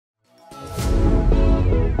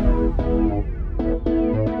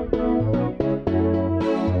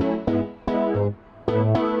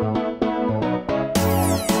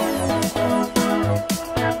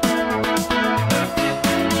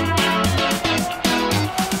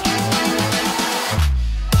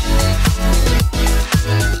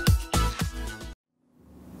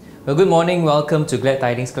Well, good morning. Welcome to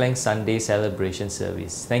GTKlang Sunday celebration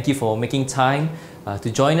service. Thank you for making time to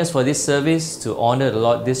join us for this service, to honor the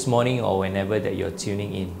Lord this morning or whenever that you're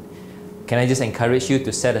tuning in. Can I just encourage you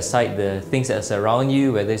to set aside the things that surround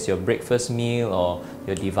you, whether it's your breakfast meal or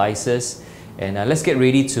your devices, and let's get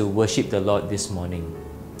ready to worship the Lord this morning.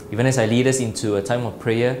 Even as I lead us into a time of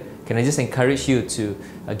prayer, can I just encourage you to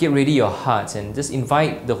get ready your hearts and just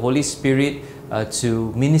invite the Holy Spirit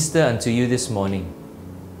to minister unto you this morning.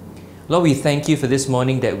 Lord, we thank you for this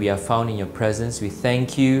morning that we are found in your presence. We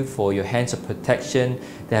thank you for your hands of protection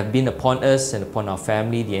that have been upon us and upon our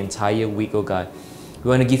family the entire week, oh God. We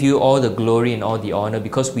want to give you all the glory and all the honor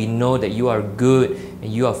because we know that you are good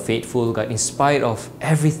and you are faithful, oh God, in spite of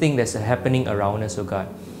everything that's happening around us, oh God.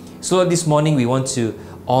 So Lord, this morning we want to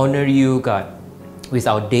honor you, God, with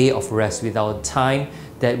our day of rest, with our time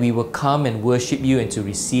that we will come and worship you and to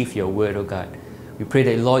receive your word, oh God. We pray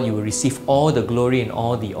that, Lord, you will receive all the glory and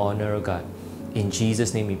all the honor, oh God. In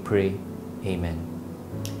Jesus' name we pray. Amen.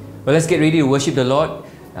 Well, let's get ready to worship the Lord.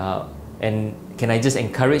 And can I just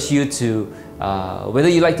encourage you to, whether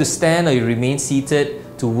you like to stand or you remain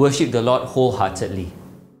seated, to worship the Lord wholeheartedly.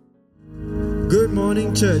 Good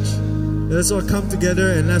morning, church. Let's all come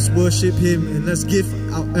together and let's worship Him and let's give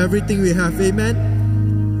out everything we have. Amen.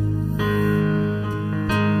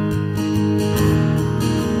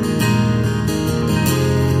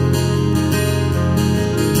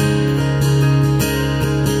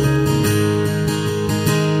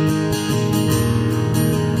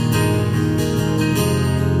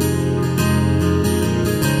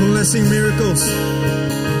 Sing miracles.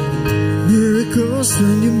 Miracles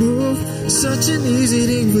when you move, such an easy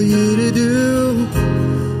thing for you to do.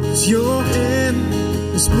 'Cause your hand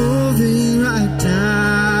is moving right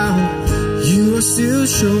now. You are still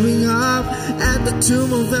showing up at the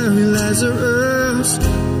tomb of very Lazarus.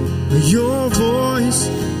 Your voice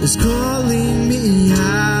is calling me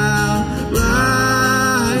out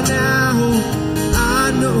right now.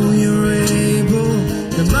 I know you're able.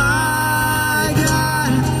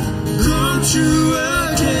 True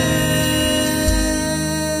again.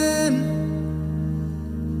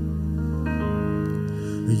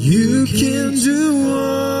 You can do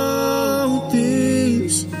all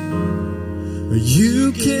things.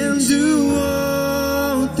 You can do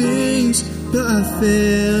all things but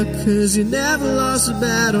fail. 'Cause you never lost a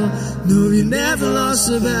battle. No, you never lost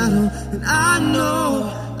a battle. And I know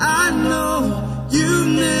you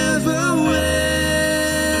never will.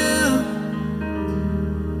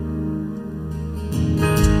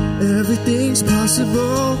 Everything's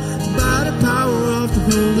possible by the power of the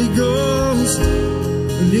Holy Ghost.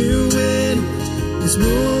 A new wind is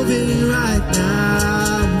moving right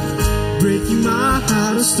now, breaking my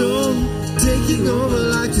heart of stone, taking over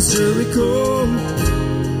like a Jericho.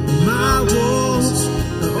 My walls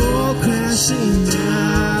are all crashing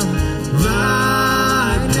down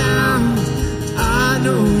right now. I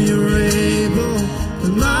know you're able,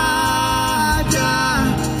 my God,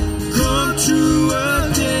 come true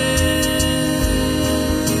again.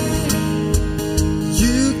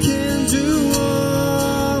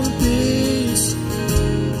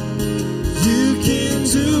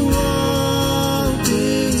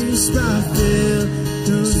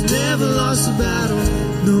 Lost a battle,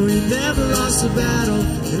 no, you never lost a battle,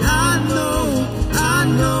 and I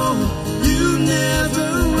know you never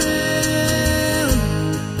will.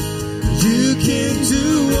 You can do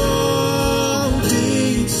all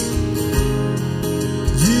things.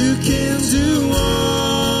 You can do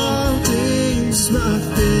all things but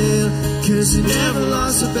fail. 'Cause you never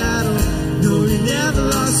lost a battle, no, you never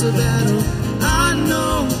lost a battle. I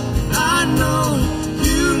know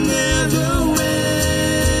you never will.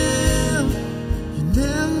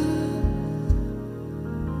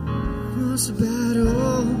 Lost a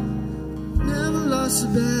battle, never lost a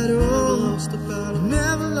battle,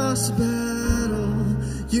 never lost a battle,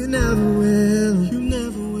 you never will, you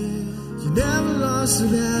never will, you never lost a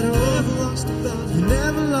battle, you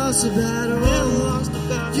never lost a battle,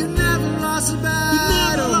 you never lost a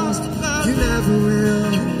battle, you never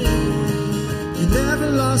will, you never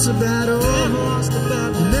lost a battle,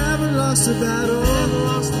 you never lost a battle,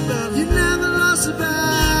 you never lost a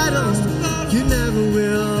battle, you never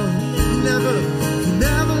will. You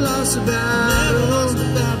never lost a battle.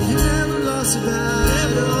 You never lost a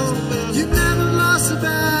battle. You never lost a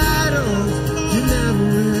battle. You never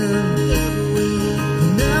will. You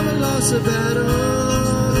never lost a battle.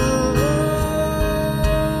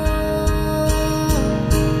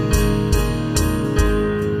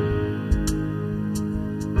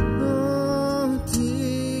 All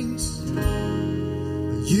things.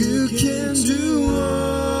 You can do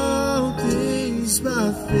all things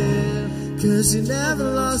by faith. fail. 'Cause you never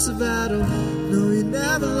lost a battle. No, you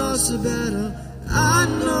never lost a battle. I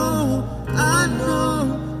know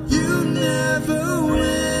you never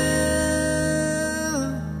will.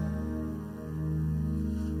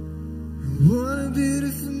 What a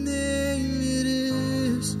beautiful name it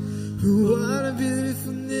is. What a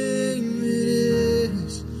beautiful name it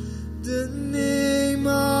is. The name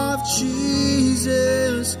of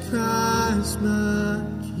Jesus Christ, my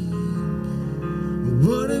King.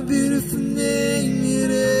 What a beautiful name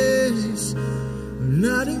it is.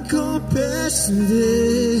 Nothing compares to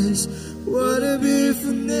this. What a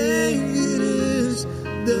beautiful name it is.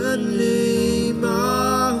 The name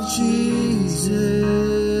of Jesus.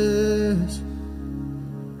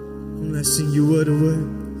 Let's sing you word a word.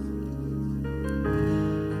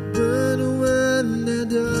 Word a word at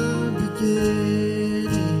the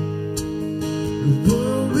beginning.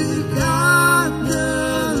 Born with God the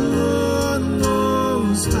Lord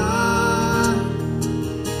Most High.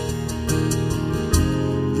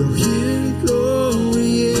 Your hidden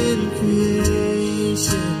glory in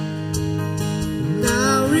creation,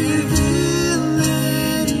 now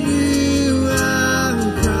revealing you are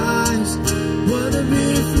Christ. What a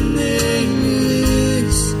beautiful name it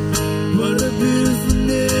is. What a beautiful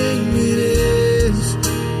name it is.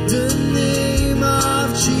 The name of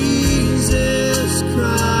Jesus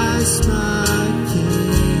Christ, my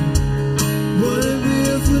King. What a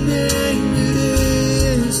beautiful name it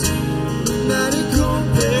is. Nothing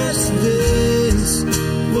compares to this.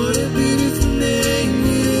 What a beautiful name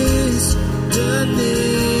it is. The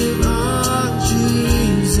name of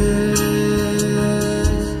Jesus.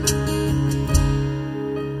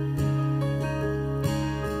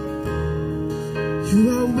 You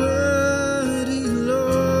are worthy,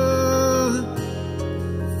 Lord,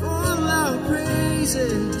 for all our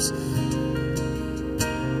praises.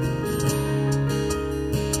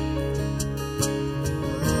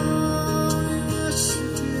 Oh, we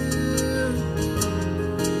worship you.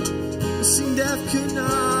 Sing, death could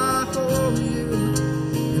not hold you,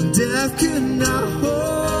 and death could not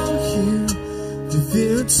hold you. The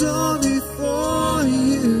victor before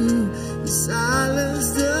you, you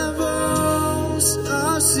silenced the voice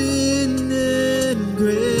of sin and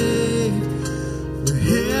grave. The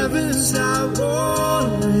heavens are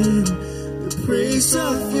roaring the praise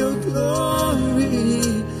of your glory.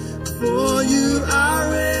 For you are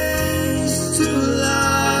raised to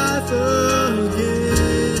life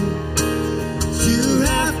again. You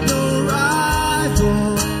have no rival,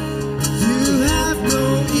 you have no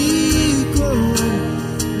equal.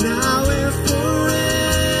 Now and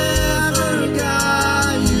forever,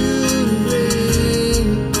 God, you reign.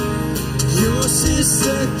 Yours is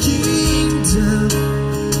the kingdom,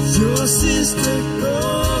 yours is the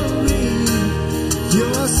glory,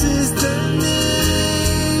 yours is the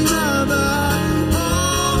name above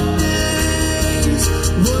all names.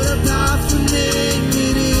 What a powerful name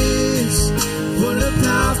it is. What a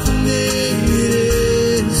powerful name it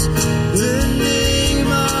is. The name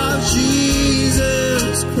of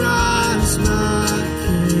Jesus Christ, my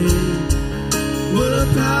King. What a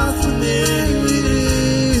powerful name it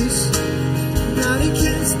is. Nothing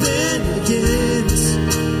can stand against.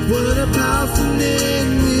 What a powerful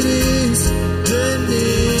name it is. The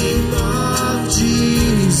name of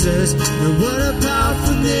Jesus. And what a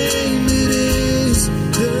powerful name it is.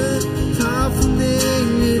 The powerful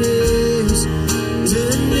name it is. The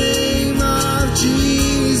name of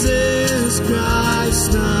Jesus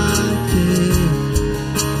Christ, my King.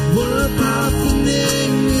 What a powerful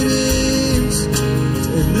name it is.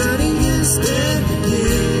 And nothing can stand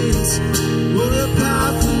against. What a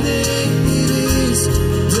powerful name it is.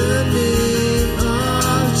 The name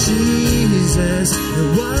of Jesus. And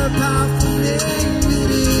what a powerful name it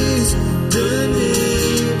is. The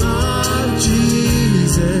name of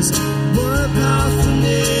Jesus. What a powerful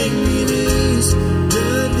name it is.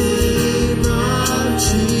 The name of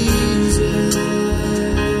Jesus.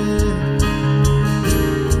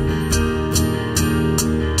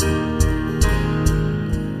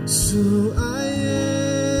 So I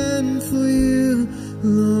yearn for you,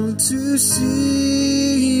 long to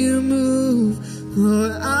see you move.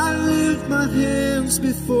 Lord, I lift my hands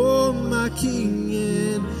before my King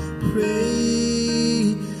and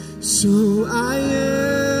pray. So I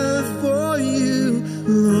yearn for you,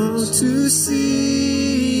 long to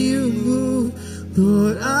see you move.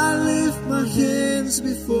 Lord, I lift my hands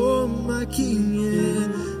before my King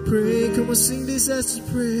and pray. Come on, sing this as a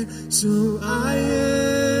prayer. So I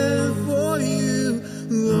yearn for you,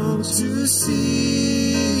 long to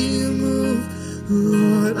see you move.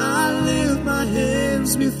 Lord, I lift my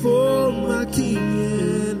hands before my King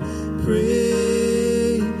and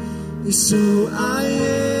pray. so I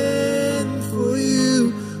yearn for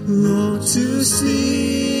you, long to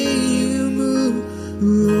see you move.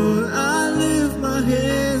 Lord, I lift my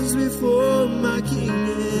hands before my King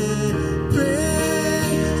and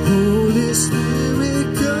pray. Holy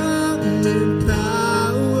Spirit, come in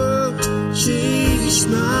power, change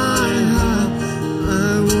my heart.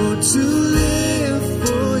 I want to live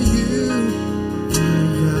for you,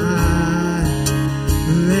 God.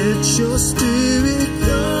 Let your Spirit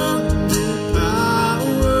come in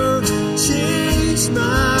power, change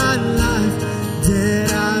my life,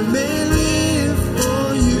 that I may live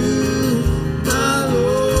for you, my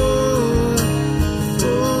Lord,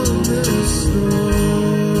 fullness, Lord.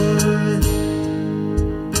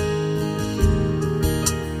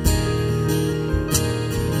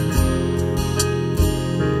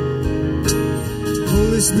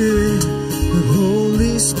 Holy Spirit,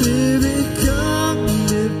 Holy Spirit, come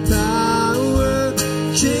in power,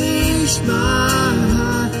 change my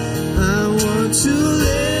heart. I want to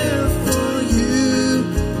live for you,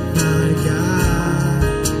 my God.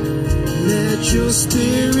 Let your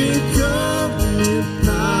Spirit come in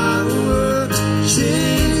power,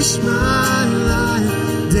 change my life,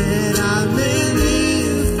 that I may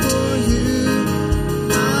live for you,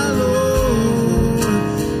 my Lord.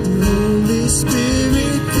 Holy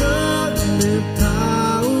Spirit, come in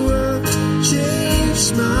power, change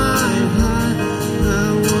my heart. I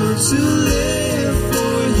want to live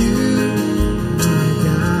for you, my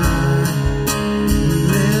God.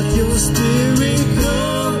 Let your Spirit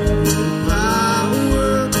come in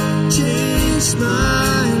power, change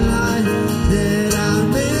my life, that I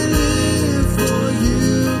may live for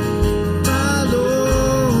you, my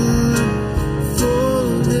Lord,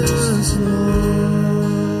 fullness, Lord,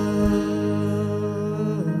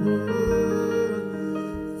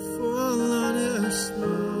 fullness,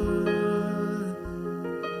 Lord.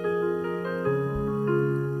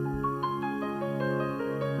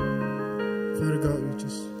 Father God, we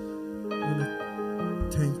just want to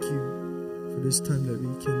thank you for this time that we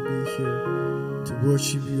can be here to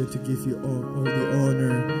worship you and to give you all the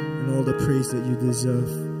honor and all the praise that you deserve.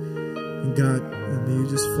 And God, may you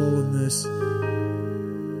just fall on us.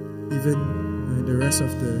 Even the rest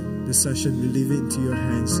of the session, we leave it into your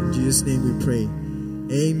hands. In Jesus' name we pray.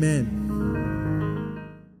 Amen.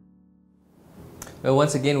 Well,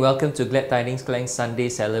 once again, welcome to Glad Tidings Klang Sunday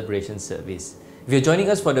Celebration Service. If you're joining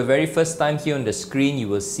us for the very first time, here on the screen, you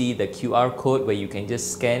will see the QR code where you can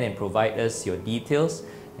just scan and provide us your details,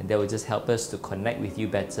 and that will just help us to connect with you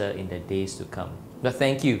better in the days to come. But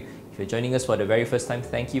thank you. If you're joining us for the very first time,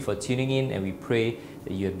 thank you for tuning in, and we pray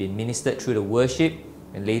that you have been ministered through the worship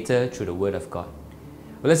and later through the Word of God.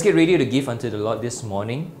 Well, let's get ready to give unto the Lord this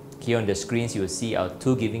morning. Here on the screens, you will see our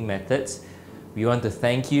two giving methods. We want to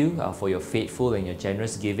thank you for your faithful and your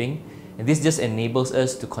generous giving. And this just enables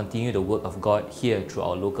us to continue the work of God here through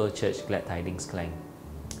our local church, Glad Tidings Klang.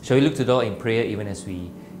 Shall we look to the Lord in prayer even as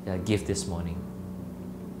we give this morning?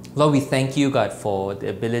 Lord, we thank you, God, for the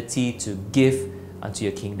ability to give unto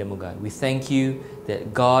your kingdom, O God. We thank you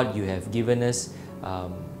that, God, you have given us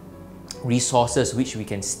resources which we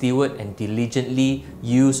can steward and diligently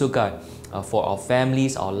use, O God, for our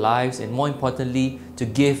families, our lives, and more importantly, to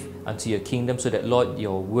give unto your kingdom so that, Lord,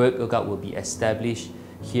 your work, O God, will be established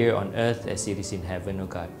here on earth as it is in heaven, O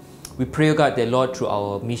God. We pray, O God, that, Lord, through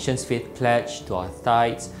our missions faith pledge, to our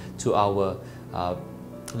tithes, to our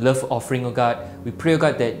love offering, O God, we pray, O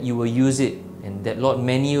God, that you will use it, and that, Lord,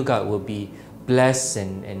 many, O God, will be blessed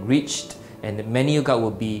and enriched, and that many, O God,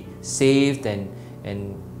 will be saved and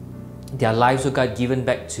their lives, O God, given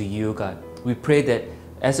back to you, O God. We pray that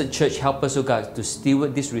as a church, help us, O God, to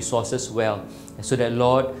steward these resources well, and so that,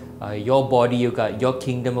 Lord, your body, O God, your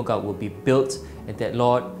kingdom, O God, will be built, and that,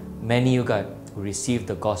 Lord, many, O God, will receive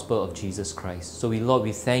the gospel of Jesus Christ. So, Lord,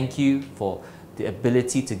 we thank you for the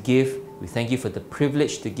ability to give. We thank you for the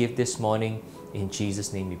privilege to give this morning. In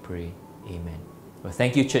Jesus' name we pray. Amen. Well,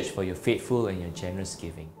 thank you, church, for your faithful and your generous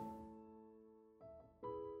giving.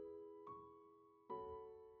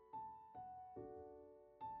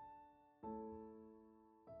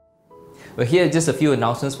 Well, here are just a few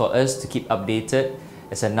announcements for us to keep updated.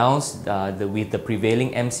 As announced, with the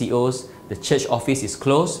prevailing MCOs, the church office is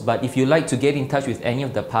closed, but if you'd like to get in touch with any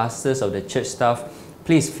of the pastors or the church staff,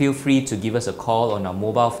 please feel free to give us a call on our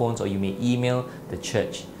mobile phones, or you may email the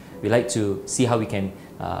church. We'd like to see how we can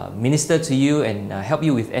minister to you and help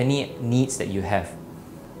you with any needs that you have.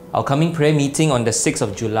 Our coming prayer meeting on the 6th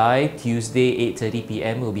of July, Tuesday, 8:30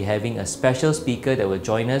 p.m. We'll be having a special speaker that will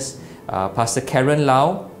join us, Pastor Karen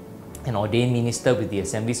Lau, an ordained minister with the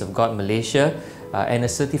Assemblies of God Malaysia, and a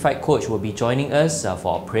certified coach will be joining us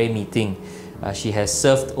for our prayer meeting. She has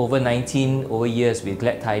served over 19 years with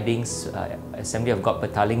Glad Tidings Assembly of God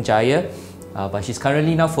Petaling Jaya, but she's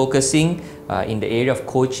currently now focusing in the area of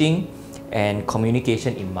coaching and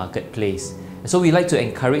communication in marketplace. So we'd like to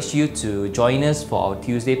encourage you to join us for our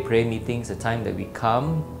Tuesday prayer meetings, the time that we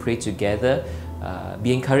come, pray together,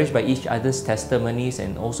 be encouraged by each other's testimonies,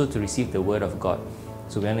 and also to receive the Word of God.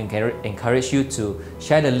 So we want to encourage you to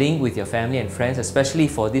share the link with your family and friends, especially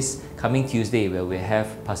for this coming Tuesday where we have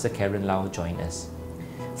Pastor Karen Lau join us.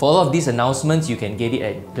 For all of these announcements, you can get it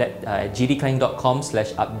at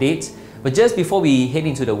gtklang.com/updates. But just before we head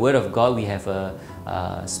into the Word of God, we have a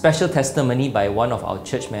special testimony by one of our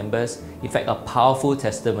church members, in fact a powerful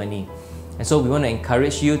testimony. And so we want to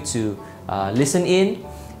encourage you to listen in,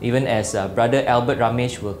 even as Brother Albert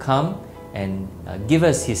Ramesh will come and give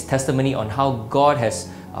us his testimony on how God has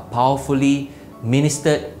powerfully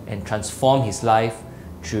ministered and transformed his life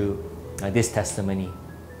through this testimony.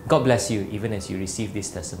 God bless you even as you receive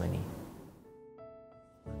this testimony.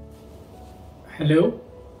 Hello.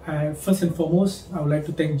 First and foremost, I would like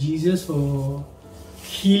to thank Jesus for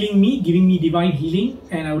healing me, giving me divine healing,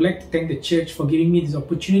 and I would like to thank the church for giving me this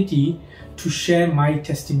opportunity to share my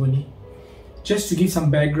testimony. Just to give some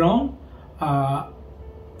background,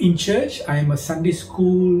 in church, I am a Sunday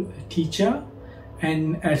school teacher,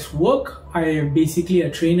 and as work, I am basically a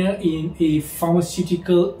trainer in a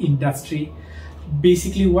pharmaceutical industry.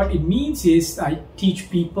 Basically, what it means is I teach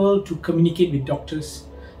people to communicate with doctors.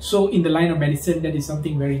 So in the line of medicine, that is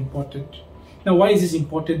something very important. Now, why is this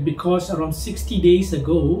important? Because around 60 days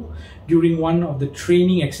ago, during one of the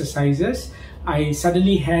training exercises, I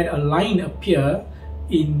suddenly had a line appear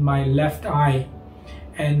in my left eye.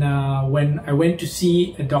 And when I went to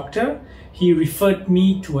see a doctor, he referred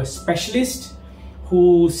me to a specialist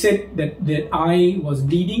who said that the eye was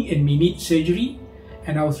bleeding and may need surgery.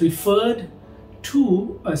 And I was referred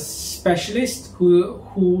to a specialist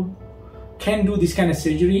who can do this kind of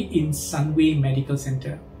surgery in Sunway Medical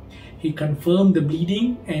Center. He confirmed the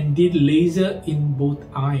bleeding and did laser in both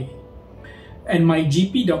eyes. And my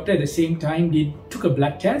GP doctor at the same time took a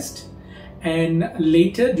blood test, and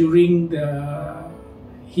later during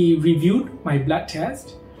he reviewed my blood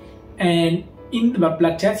test, and in the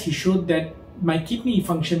blood test he showed that my kidney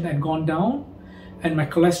function had gone down and my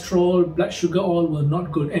cholesterol, blood sugar all were not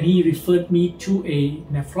good, and he referred me to a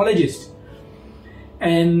nephrologist.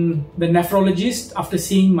 And the nephrologist, after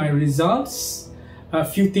seeing my results, a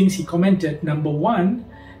few things he commented. Number one,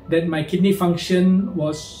 that my kidney function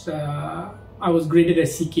was, I was graded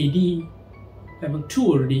as CKD level 2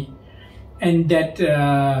 already, and that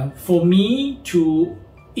for me to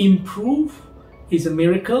improve is a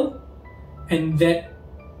miracle, and that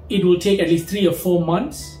it will take at least 3 or 4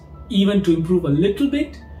 months even to improve a little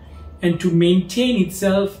bit, and to maintain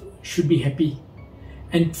itself should be happy.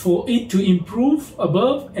 And for it to improve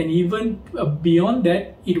above and even beyond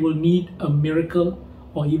that, it will need a miracle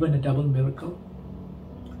or even a double miracle.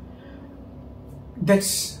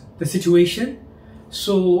 That's the situation.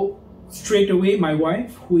 So straight away, my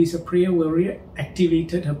wife, who is a prayer warrior,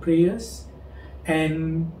 activated her prayers,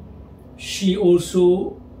 and she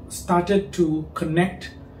also started to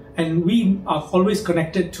connect, and we are always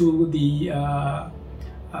connected to the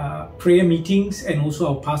prayer meetings and also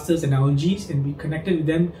our pastors and LGs, and we connected with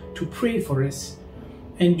them to pray for us.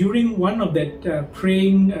 And during one of that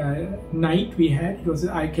praying night we had,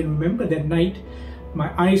 I can remember that night, my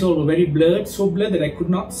eyes all were very blurred, so blurred that I could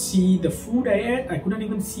not see the food I ate. I could not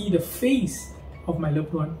even see the face of my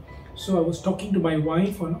loved one. So I was talking to my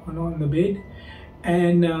wife on the bed,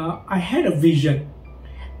 and I had a vision.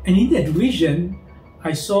 And in that vision,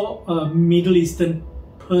 I saw a Middle Eastern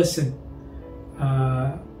person.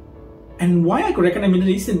 And why I could recognize Middle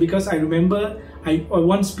Eastern? Because I remember I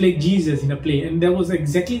once played Jesus in a play, and there was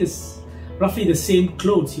exactly roughly the same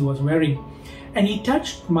clothes he was wearing. And he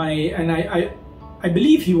touched and I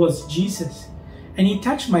believe he was Jesus. And he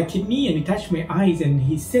touched my kidney and he touched my eyes, and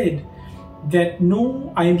he said that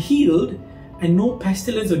no, I am healed and no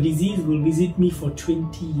pestilence or disease will visit me for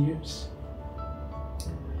 20 years.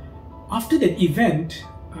 After that event,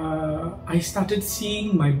 I started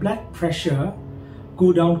seeing my blood pressure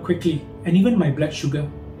go down quickly, and even my blood sugar.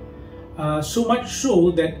 So much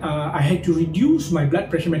so that I had to reduce my blood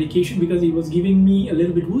pressure medication because it was giving me a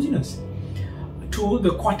little bit wooziness to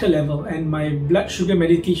the quarter level, and my blood sugar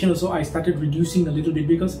medication also I started reducing a little bit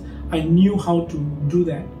because I knew how to do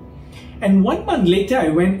that. And 1 month later, I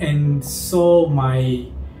went and saw my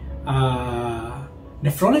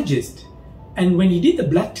nephrologist, and when he did the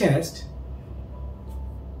blood test,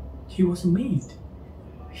 he was amazed.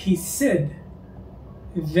 He said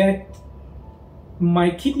that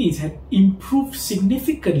my kidneys had improved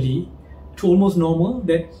significantly to almost normal,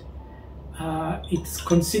 that it's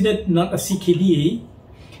considered not a CKDA,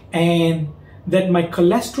 and that my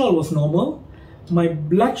cholesterol was normal. My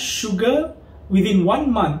blood sugar within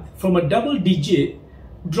 1 month from a double digit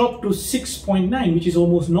dropped to 6.9, which is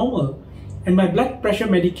almost normal. And my blood pressure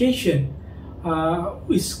medication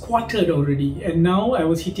is quartered already. And now I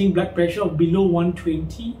was hitting blood pressure of below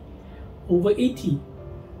 120 over 80.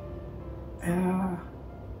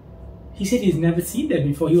 He said he's never seen that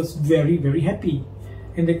before. He was very, very happy.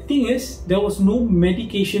 And the thing is, there was no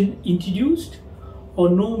medication introduced or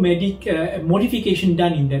no modification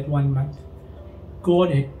done in that 1 month.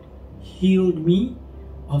 God had healed me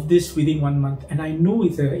of this within 1 month. And I know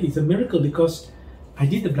it's a miracle because I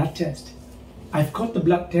did the blood test. I've got the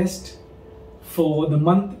blood test for the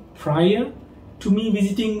month prior to me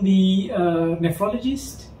visiting the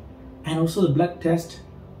nephrologist, and also the blood test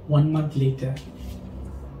 1 month later.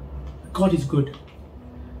 God is good.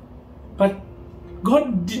 But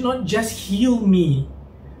God did not just heal me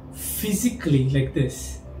physically like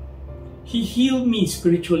this. He healed me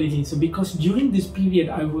spiritually. So because during this period,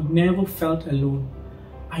 I would never felt alone.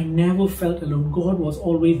 I never felt alone. God was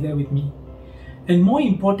always there with me. And more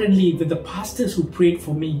importantly, the pastors who prayed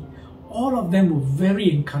for me, all of them were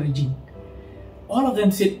very encouraging. All of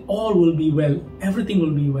them said, all will be well. Everything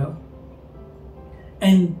will be well.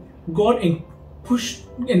 And God pushed,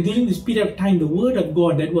 and during this period of time, the word of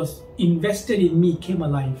God that was invested in me came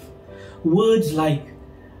alive. Words like,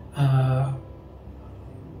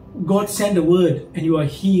 God sent a word and you are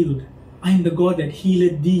healed. I am the God that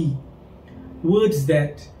healeth thee. Words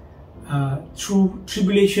that through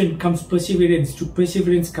tribulation comes perseverance, through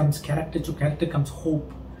perseverance comes character, through character comes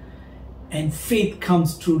hope. And faith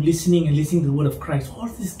comes through listening and listening to the word of Christ. All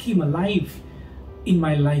this came alive in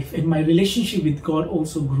my life, and my relationship with God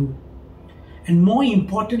also grew. And more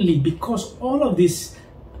importantly, because all of these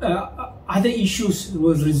other issues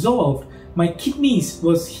was resolved, my kidneys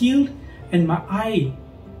was healed and my eye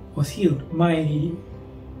was healed. My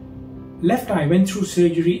left eye went through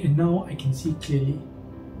surgery and now I can see clearly.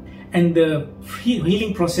 And the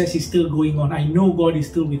healing process is still going on. I know God is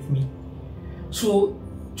still with me. So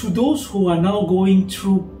to those who are now going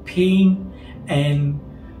through pain and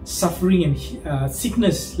suffering and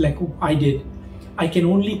sickness like I did, I can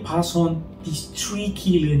only pass on these 3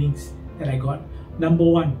 key learnings that I got. Number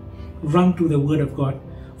 1, run to the Word of God.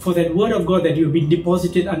 For that Word of God that you have been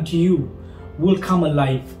deposited unto you will come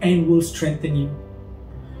alive and will strengthen you.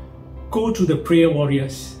 Go to the prayer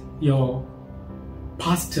warriors, your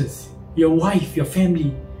pastors, your wife, your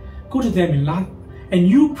family. Go to them and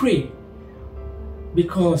you pray,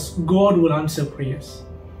 because God will answer prayers.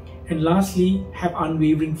 And lastly, have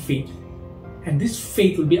unwavering faith. And this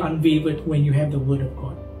faith will be unwavered when you have the Word of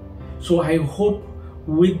God. So I hope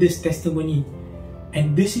with this testimony,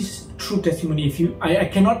 and this is true testimony, I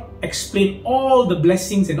cannot explain all the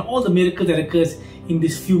blessings and all the miracles that occurs in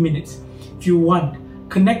these few minutes. If you want,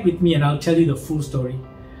 connect with me and I'll tell you the full story.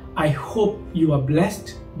 I hope you are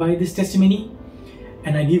blessed by this testimony,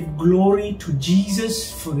 and I give glory to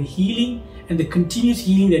Jesus for the healing and the continuous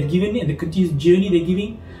healing they're giving and the continuous journey they're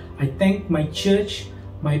giving. I thank my church,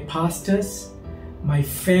 my pastors, my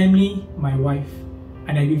family, my wife,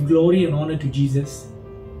 and I give glory and honor to Jesus.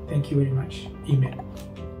 Thank you very much. Amen.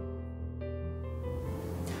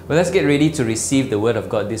 Well, let's get ready to receive the Word of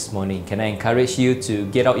God this morning. Can I encourage you to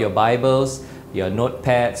get out your Bibles, your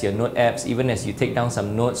notepads, your note apps, even as you take down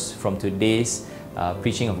some notes from today's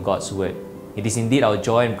preaching of God's Word. It is indeed our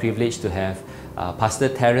joy and privilege to have Pastor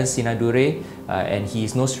Terence Sinadure, and he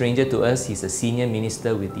is no stranger to us. He's a senior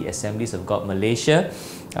minister with the Assemblies of God Malaysia.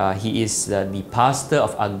 He is the pastor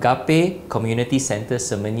of Agape Community Centre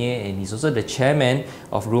Semenyih, and he's also the chairman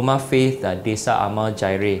of Rumah Faith Desa Amal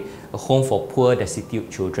Jaireh, a home for poor, destitute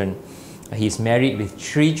children. He's married with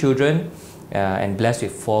 3 children and blessed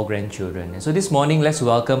with 4 grandchildren. And so this morning, let's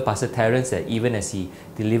welcome Pastor Terence, that even as he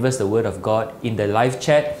delivers the Word of God in the live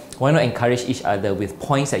chat, why not encourage each other with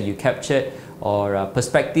points that you captured or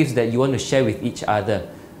perspectives that you want to share with each other.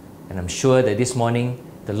 And I'm sure that this morning,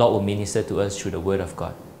 the Lord will minister to us through the Word of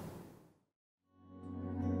God.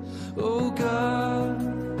 Oh God,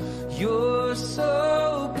 you're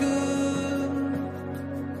so good.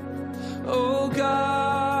 Oh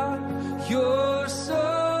God, you're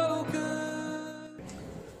so good.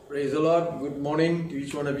 Praise the Lord. Good morning to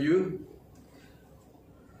each one of you.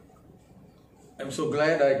 I'm so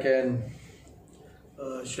glad I can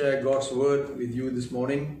share God's Word with you this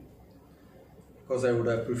morning, because I would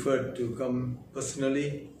have preferred to come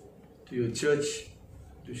personally to your church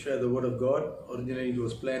to share the Word of God. Originally it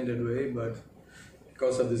was planned that way, but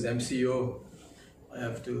because of this MCO, I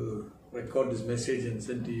have to record this message and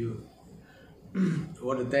send to you. I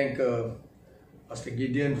want to thank Pastor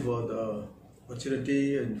Gideon for the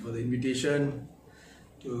opportunity and for the invitation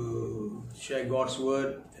to share God's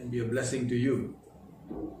word and be a blessing to you.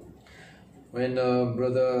 When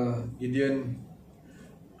Brother Gideon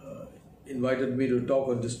invited me to talk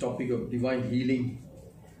on this topic of divine healing,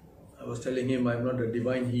 I was telling him I'm not a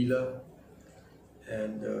divine healer,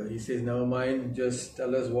 and he says, never mind, just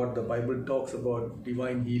tell us what the Bible talks about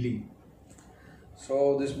divine healing.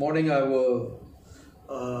 So this morning I will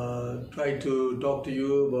try to talk to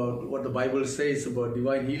you about what the Bible says about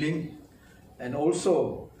divine healing, and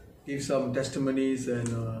also give some testimonies and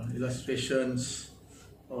illustrations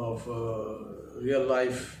of real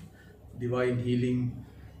life divine healing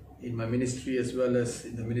in my ministry as well as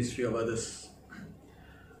in the ministry of others.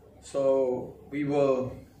 So we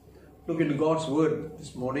will look into God's word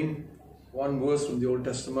this morning, one verse from the Old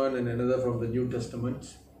Testament and another from the New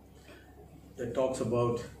Testament that talks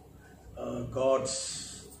about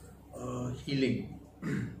God's healing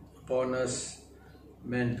upon us,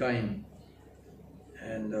 mankind.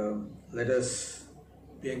 And let us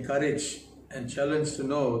be encouraged and challenged to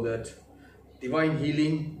know that divine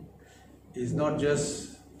healing is not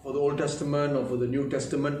just for the Old Testament or for the New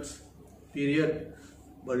Testament period,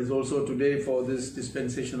 but is also today for this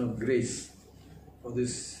dispensation of grace, for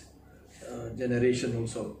this generation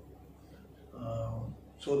also.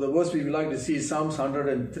 So the verse we would like to see is Psalms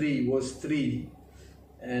 103 verse 3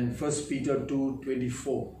 and 1 Peter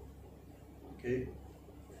 2:24. Okay.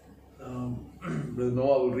 Brother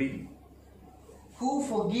Noah will read. Who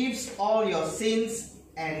forgives all your sins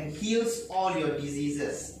and heals all your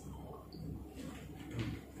diseases.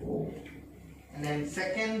 And then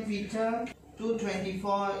 2 Peter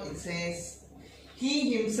 2:24, it says,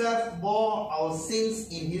 He himself bore our sins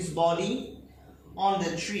in his body on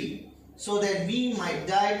the tree, so that we might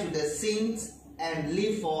die to the sins and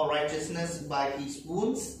live for righteousness. By his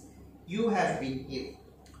wounds you have been healed.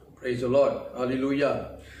 Praise the Lord.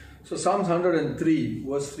 Hallelujah. So Psalms 103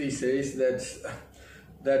 verse 3 says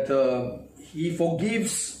that he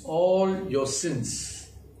forgives all your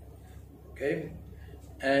sins, okay,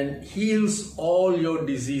 and heals all your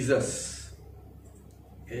diseases.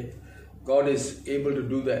 Okay, God is able to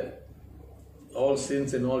do that, all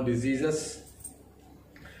sins and all diseases.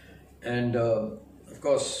 And of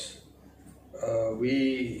course,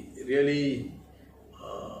 we really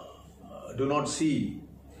do not see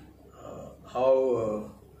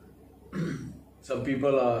how some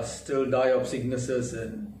people are still die of sicknesses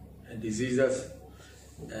and diseases,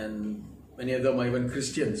 and many of them are even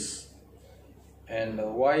Christians. And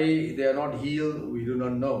why they are not healed, we do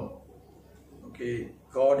not know. Okay,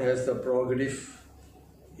 God has the prerogative.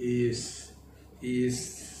 He is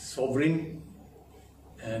sovereign,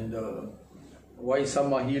 and why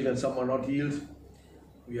some are healed and some are not healed,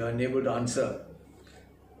 we are unable to answer.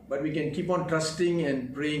 But we can keep on trusting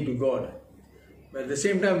and praying to God. But at the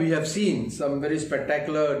same time, we have seen some very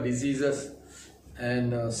spectacular diseases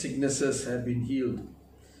and sicknesses have been healed.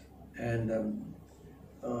 And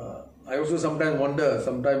I also sometimes wonder,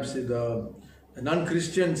 sometimes the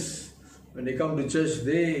non-Christians, when they come to church,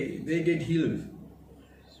 they get healed.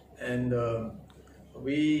 And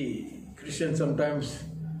we Christians sometimes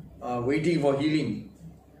are waiting for healing.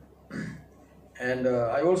 And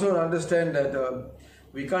I also understand that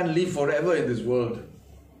we can't live forever in this world.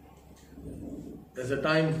 There's a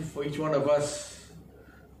time for each one of us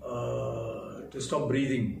to stop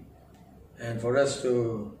breathing and for us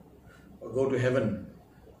to go to heaven.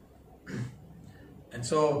 And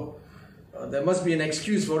so there must be an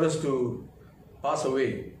excuse for us to pass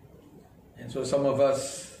away. And so some of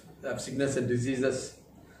us have sickness and diseases,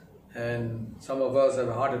 and some of us have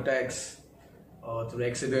heart attacks or through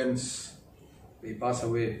accidents, we pass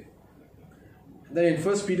away. And then in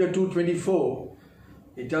 1 Peter 2:24,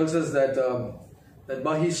 it tells us that that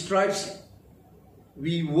by his stripes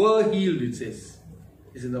we were healed, it says.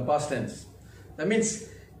 It's in the past tense. That means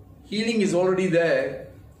healing is already there,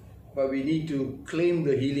 but we need to claim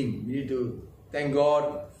the healing. We need to thank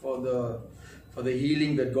God for the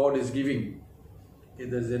healing that God is giving. Okay,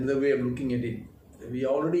 there's another way of looking at it. We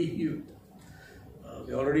are already healed.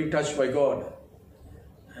 We are already touched by God.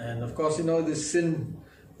 And of course, the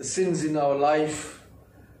sins in our life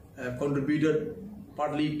have contributed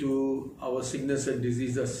partly to our sickness and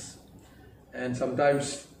diseases, and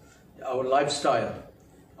sometimes our lifestyle,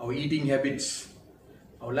 our eating habits,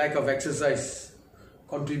 our lack of exercise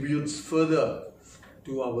contributes further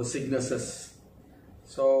to our sicknesses.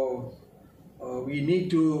 So we need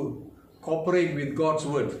to cooperate with God's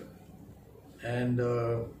word, and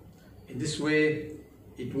in this way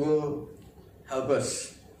it will help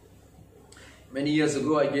us. many years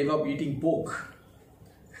ago I gave up eating pork.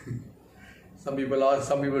 Some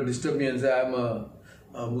people disturb me and say I'm a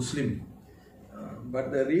Muslim.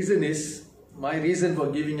 But the reason is, my reason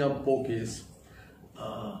for giving up pork is,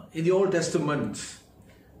 in the Old Testament,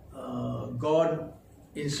 God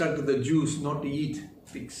instructed the Jews not to eat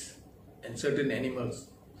pigs and certain animals.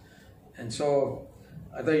 And so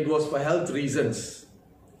I thought it was for health reasons.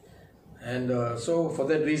 And so for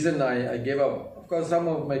that reason I gave up. Of course, some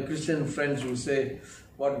of my Christian friends will say,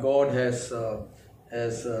 what God has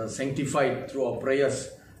sanctified through our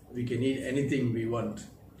prayers, we can eat anything we want.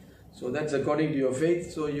 So that's according to your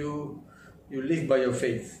faith. So you live by your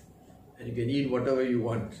faith, and you can eat whatever you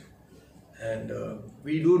want. And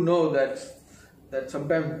we do know that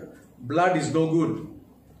sometimes blood is no good,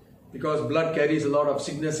 because blood carries a lot of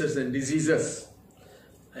sicknesses and diseases.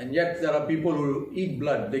 And yet there are people who eat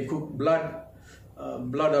blood. They cook blood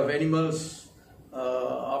of animals.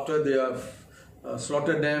 After they have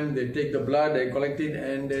slaughtered them, they take the blood, they collect it,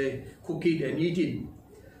 and they cook it and eat it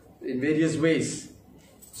in various ways.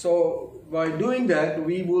 So by doing that,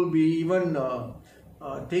 we will be even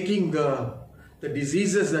taking the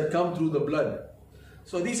diseases that come through the blood.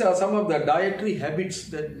 So these are some of the dietary habits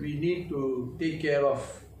that we need to take care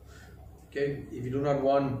of. Okay, if you do not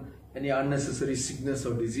want any unnecessary sickness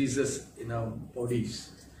or diseases in our bodies.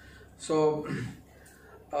 So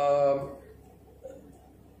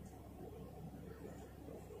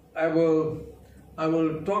I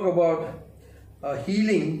will talk about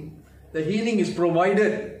healing. The healing is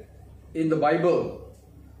provided in the Bible,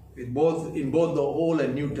 in both the Old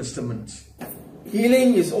and New Testaments.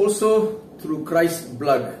 Healing is also through Christ's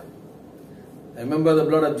blood. I remember the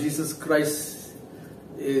blood of Jesus Christ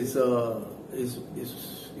is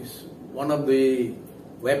one of the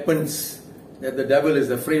weapons that the devil is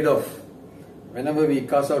afraid of. Whenever we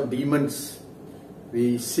cast out demons,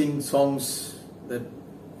 we sing songs that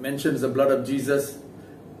mentions the blood of Jesus,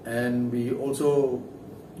 and we also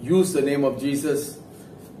use the name of Jesus,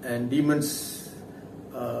 and demons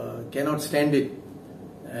cannot stand it,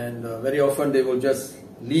 and very often they will just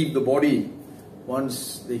leave the body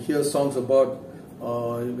once they hear songs about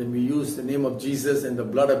when we use the name of Jesus and the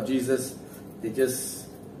blood of Jesus. They just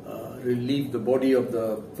relieve the body of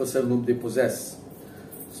the person whom they possess.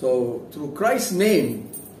 So through Christ's name,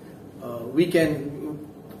 we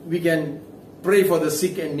can pray for the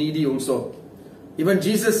sick and needy also. Even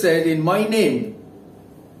Jesus said, in my name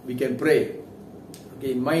we can pray.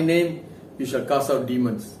 Okay, in my name you shall cast out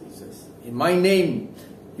demons, he says. In my name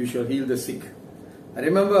you shall heal the sick. I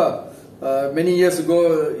remember many years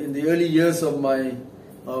ago, in the early years of my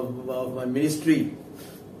ministry,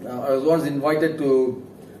 I was once invited to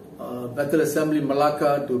Bethel Assembly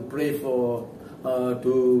Malacca to pray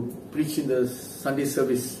to preach in the Sunday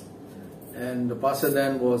service. And the pastor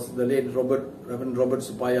then was the late Reverend Robert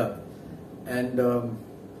Supaya. And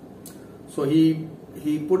so he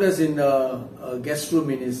put us in a guest room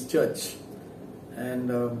in his church. And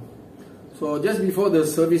so just before the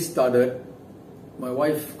service started, my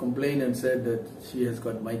wife complained and said that she has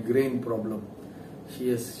got migraine problem.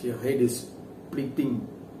 Her head is splitting,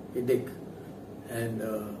 headache. And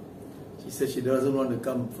she said she doesn't want to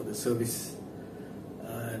come for the service.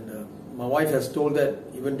 And my wife has told that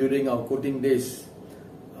even during our courting days,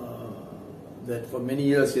 that for many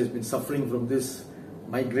years she has been suffering from this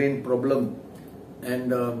migraine problem,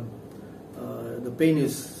 and the pain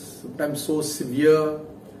is sometimes so severe,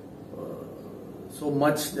 so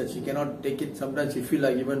much that she cannot take it. Sometimes she feels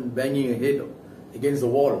like even banging her head against the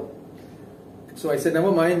wall. So I said,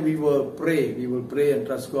 never mind, we will pray and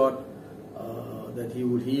trust God that He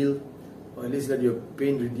would heal, or at least let your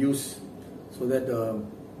pain reduce, so that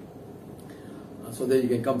you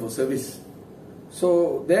can come for service.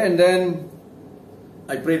 So there and then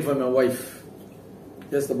I prayed for my wife.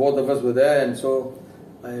 Just the both of us were there, and so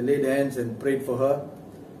I laid hands and prayed for her.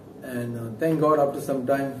 And thank God, after some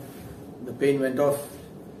time the pain went off,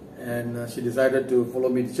 and she decided to follow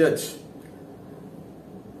me to church.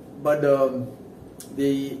 But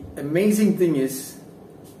the amazing thing is,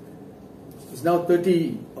 it's now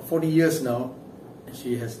 30 or 40 years now, and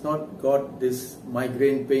she has not got this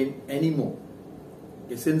migraine pain anymore.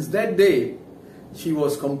 Okay, since that day, she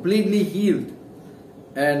was completely healed,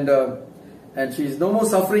 and she is no more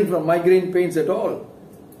suffering from migraine pains at all.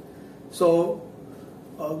 So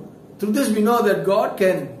through this we know that God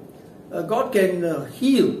can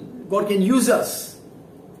heal. God can use us.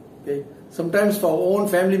 Okay? Sometimes for our own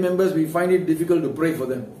family members, we find it difficult to pray for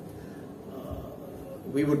them.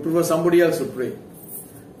 We would prefer somebody else to pray.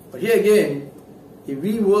 But here again, if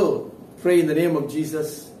we will pray in the name of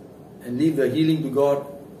Jesus and leave the healing to God,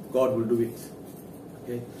 God will do it.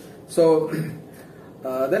 Okay? So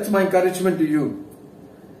that's my encouragement to you.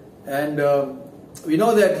 And we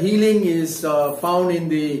know that healing is found in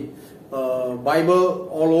the Bible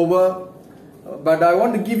all over, but I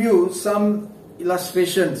want to give you some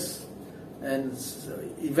illustrations and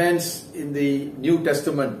events in the New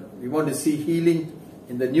Testament. We want to see healing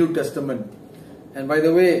in the New Testament. And by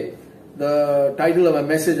the way, the title of my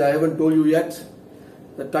message I haven't told you yet.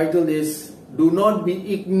 The title is "Do Not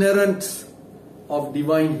Be Ignorant of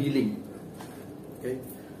Divine Healing." Okay?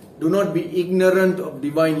 Do not be ignorant of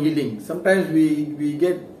divine healing. Sometimes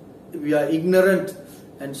we are ignorant,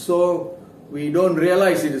 and so we don't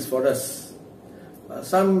realize it is for us.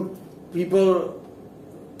 Some people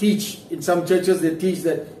teach, in some churches they teach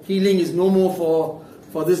that healing is no more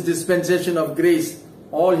for this dispensation of grace.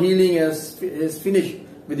 All healing is finished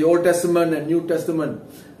with the Old Testament and New Testament.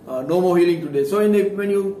 No more healing today. So when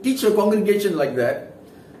you teach a congregation like that,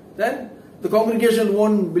 then the congregation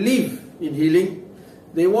won't believe in healing.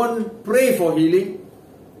 They won't pray for healing.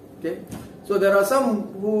 Okay? So there are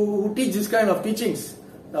some who teach this kind of teachings,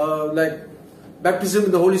 like baptism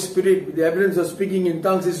in the Holy Spirit with the evidence of speaking in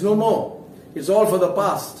tongues is no more. It's all for the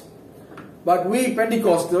past. But we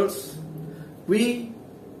Pentecostals, we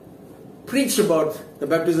preach about the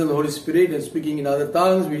baptism of the Holy Spirit and speaking in other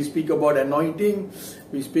tongues. We speak about anointing.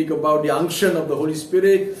 We speak about the unction of the Holy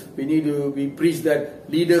Spirit. We preach that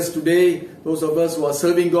leaders today, those of us who are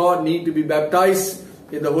serving God, need to be baptized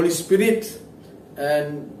in the Holy Spirit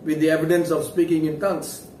and with the evidence of speaking in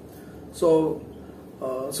tongues. So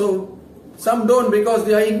some don't because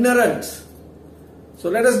they are ignorant. So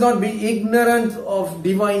let us not be ignorant of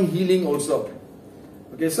divine healing also.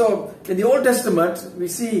 Okay, so in the Old Testament we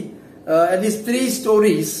see at least 3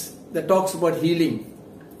 stories that talks about healing.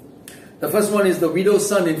 The first one is the widow's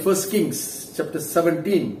son in 1 Kings chapter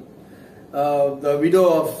 17. The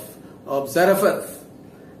widow of Zarephath.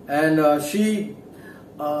 And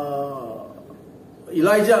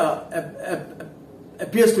Elijah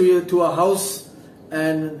appears to her house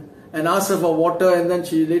and asks her for water, and then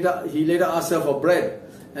he later asks her for bread.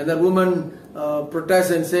 And the woman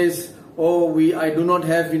protests and says, "Oh, I do not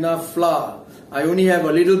have enough flour. I only have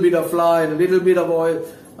a little bit of flour and a little bit of oil.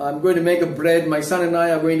 I'm going to make a bread. My son and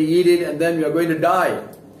I are going to eat it, and then we are going to die."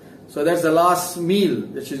 So that's the last meal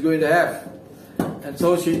that she's going to have. And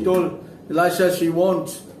so she told Elisha she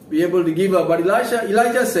won't be able to give her. But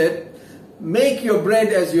Elijah said, "Make your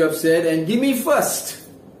bread as you have said and give me first."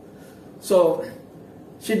 So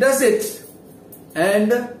she does it,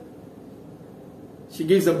 and she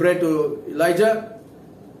gives the bread to Elijah,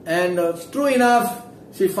 and true enough,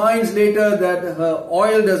 she finds later that her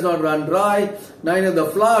oil does not run dry, neither the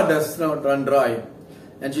flour does not run dry.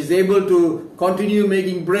 And she's able to continue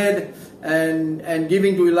making bread and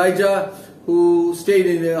giving to Elijah, who stayed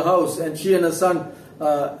in their house, and she and her son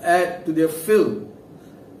add to their fill.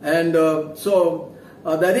 And so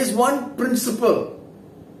there is one principle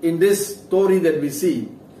in this story that we see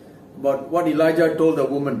about what Elijah told the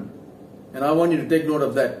woman. And I want you to take note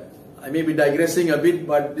of that. I may be digressing a bit,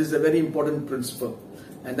 but this is a very important principle.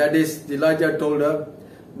 And that is, Elijah told her,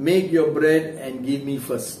 "Make your bread and give me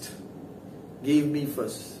first. Give me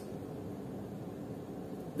first."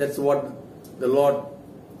 That's what the Lord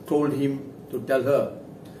told him to tell her.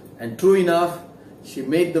 And true enough, she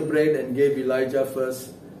made the bread and gave Elijah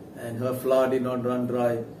first, and her flour did not run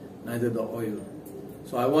dry, neither the oil.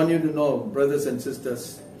 So I want you to know, brothers and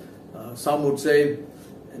sisters, some would say,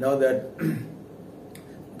 that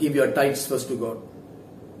give your tithes first to God.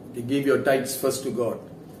 You give your tithes first to God.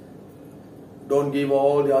 Don't give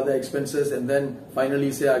all the other expenses and then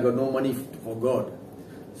finally say, "I got no money for God."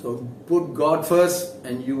 So put God first,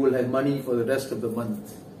 and you will have money for the rest of the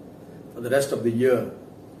month, for the rest of the year.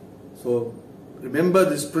 So remember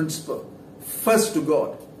this principle. First to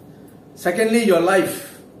God. Secondly, your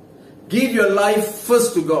life. Give your life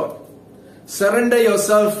first to God. Surrender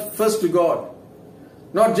yourself first to God.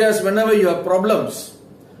 Not just whenever you have problems.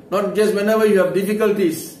 Not just whenever you have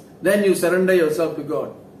difficulties. Then you surrender yourself to God.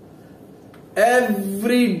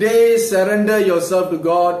 Every day surrender yourself to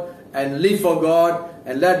God and live for God,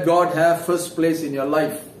 and let God have first place in your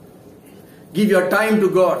life. Give your time to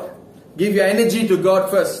God. Give your energy to God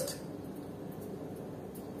first.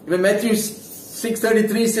 When Matthew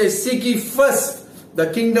 6:33 says, "Seek ye first the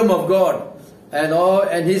kingdom of God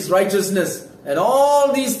and His righteousness, and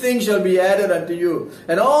all these things shall be added unto you."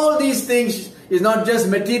 And all these things is not just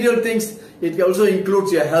material things, it also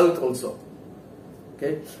includes your health also.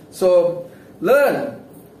 Okay, so learn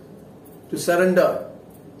to surrender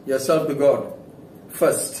yourself to God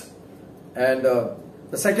first. And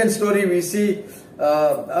the second story we see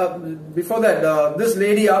before that, this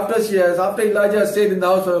lady, after Elijah stayed in the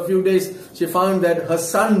house for a few days, she found that her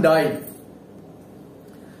son died.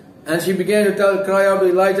 And she began to cry out to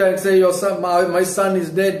Elijah and say, "Your son, my son is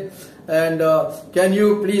dead, and can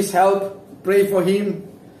you please help, pray for him?"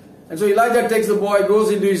 And so Elijah takes the boy,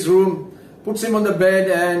 goes into his room, puts him on the bed,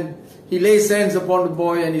 and he lays hands upon the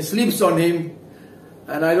boy and he sleeps on him.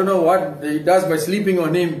 And I don't know what he does by sleeping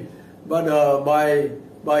on him, but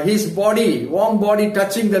by his body, warm body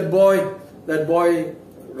touching that boy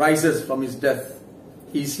rises from his death.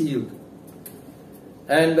 He's healed.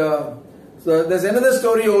 And so there's another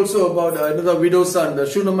story also about another widow's son, the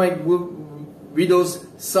Shunammite widow's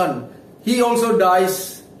son. He also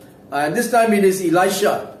dies, and this time it is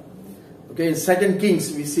Elisha. Okay, in 2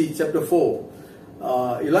 Kings we see chapter 4.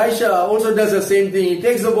 Elisha also does the same thing. He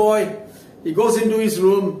takes the boy, he goes into his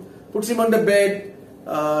room, puts him on the bed,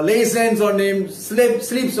 lays hands on him,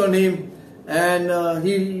 sleeps on him, and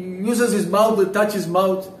he uses his mouth to touch his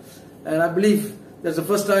mouth. And I believe that's the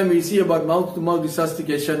first time we see about mouth-to-mouth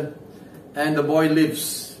resuscitation. And the boy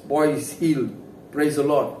lives. Boy is healed. Praise the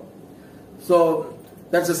Lord. So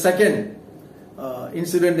that's the second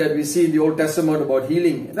incident that we see in the Old Testament about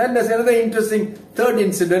healing. And then there's another interesting third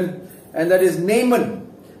incident, and that is Naaman.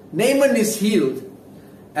 Naaman is healed,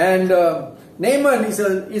 and Naaman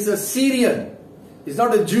is a Syrian. He's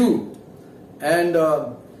not a Jew, and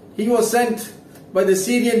he was sent by the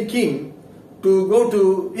Syrian king to go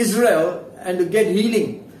to Israel and to get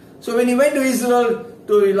healing. So when he went to Israel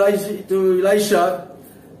to Elisha,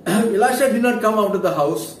 Elisha did not come out of the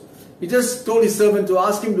house. He just told his servant to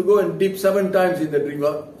ask him to go and dip 7 times in the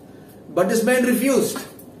river. But this man refused.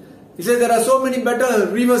 He said, "There are so many better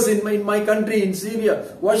rivers in my country, in Syria.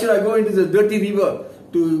 Why should I go into the dirty river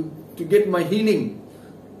to get my healing?"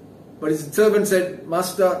 But his servant said,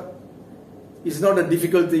 "Master, it's not a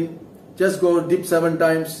difficult thing. Just go dip 7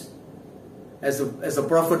 times, as the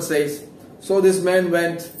prophet says." So this man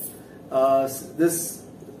went, this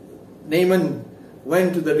Naaman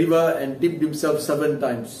went to the river and dipped himself 7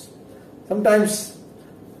 times. Sometimes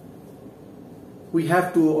we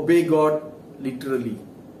have to obey God literally.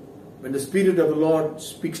 When the Spirit of the Lord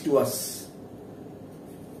speaks to us,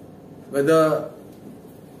 whether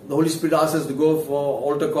the Holy Spirit asks us to go for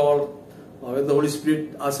altar call, or whether the Holy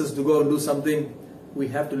Spirit asks us to go and do something, we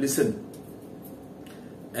have to listen.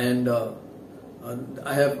 And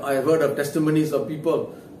I have heard of testimonies of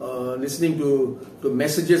people listening to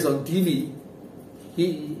messages on TV,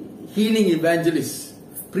 healing evangelists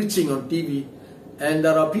preaching on TV, and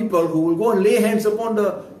there are people who will go and lay hands upon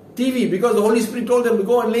the TV because the Holy Spirit told them to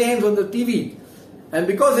go and lay hands on the TV. And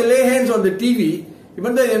because they lay hands on the TV,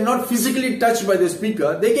 even though they are not physically touched by the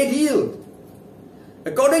speaker, they get healed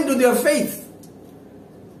according to their faith.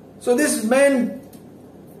 So this man,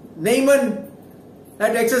 Naaman,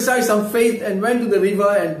 had exercised some faith and went to the river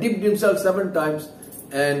and dipped himself 7 times,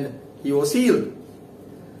 and he was healed.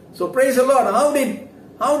 So praise the Lord. How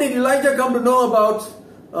did Elijah come to know about?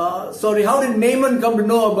 How did Naaman come to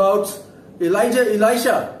know about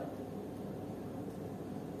Elisha?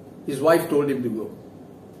 His wife told him to go.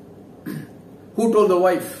 Who told the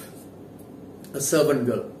wife? A servant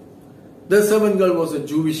girl. The servant girl was a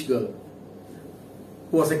Jewish girl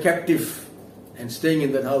who was a captive and staying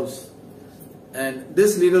in that house. And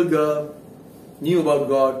this little girl knew about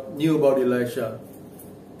God, knew about Elisha,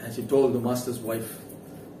 and she told the master's wife,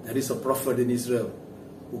 "There is a prophet in Israel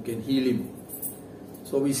who can heal him."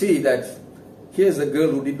 So we see that here's a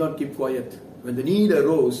girl who did not keep quiet. When the need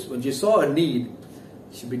arose, when she saw a need,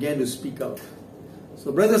 she began to speak out.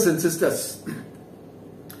 So brothers and sisters,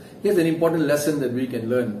 here's an important lesson that we can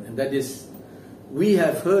learn, and that is, we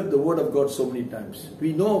have heard the word of God so many times.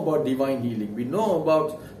 We know about divine healing. We know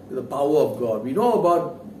about the power of God. We know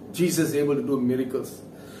about Jesus able to do miracles.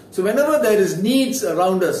 So whenever there is needs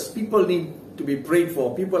around us, people need to be prayed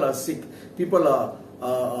for. People are sick. People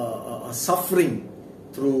are suffering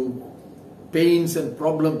through pains and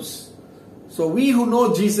problems. So we who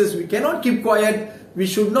know Jesus, we cannot keep quiet. We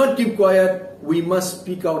should not keep quiet. We must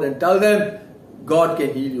speak out and tell them, God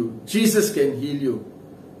can heal you. Jesus can heal you.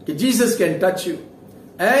 Okay, Jesus can touch you.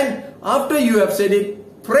 And after you have said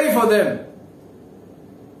it, pray for them.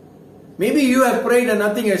 Maybe you have prayed and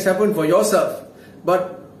nothing has happened for yourself.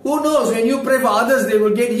 But who knows, when you pray for others, they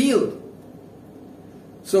will get healed.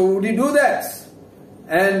 So would you do that?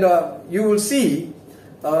 And you will see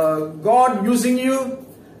God using you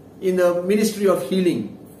in the ministry of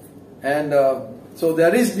healing. And so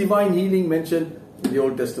there is divine healing mentioned in the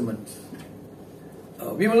Old Testament.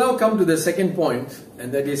 We will now come to the second point,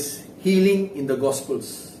 and that is healing in the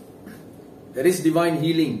Gospels. There is divine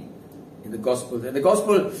healing in the Gospels. And the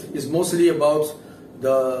Gospel is mostly about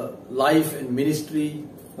the life and ministry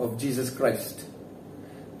of Jesus Christ.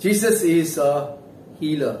 Jesus is a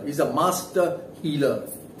healer. He's a master healer.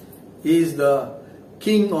 He is the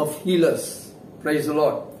King of healers. Praise the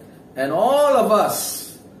Lord. And all of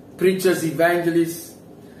us, preachers, evangelists,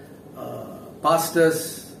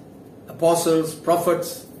 pastors, apostles,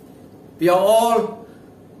 prophets, we are all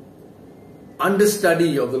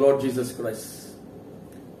understudy of the Lord Jesus Christ.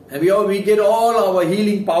 And we get all our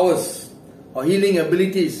healing powers, our healing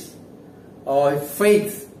abilities, our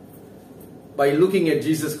faith by looking at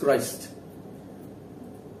Jesus Christ.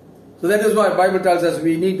 So that is why the Bible tells us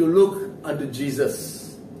we need to look unto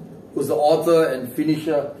Jesus, who is the author and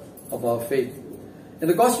finisher of our faith. In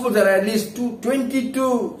the Gospels there are at least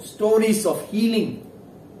 22 stories of healing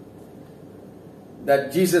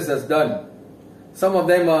that Jesus has done. Some of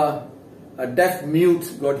them are a deaf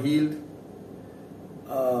mute got healed.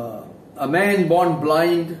 A man born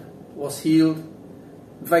blind was healed.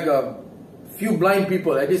 In fact, a few blind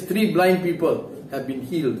people, at least 3 blind people have been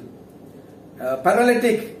healed. A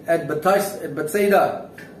paralytic at Bethsaida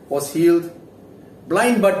was healed.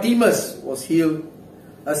 Blind Bartimaeus was healed.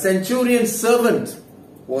 A centurion servant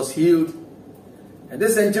was healed. And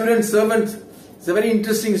this centurion servant is a very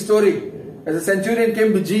interesting story. As the centurion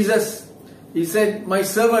came to Jesus, he said, "My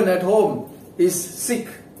servant at home is sick."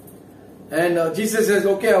 And Jesus says,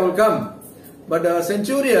 "Okay, I will come." But the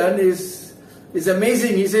centurion is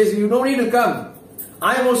amazing. He says, "You don't need to come.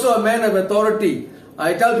 I am also a man of authority.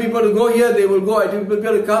 I tell people to go here, they will go. I tell people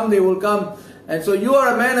to come, they will come. And so you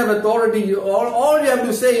are a man of authority. All you have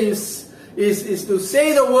to say is to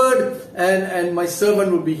say the word, and my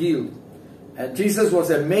servant will be healed." And Jesus was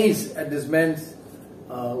amazed at this man's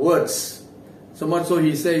words. So much so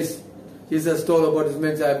he says, Jesus told about this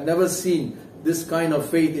man, "I have never seen this kind of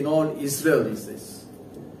faith in all Israel," he says.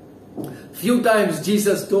 Few times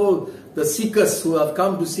Jesus told the seekers who have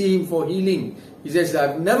come to see him for healing, he says, "I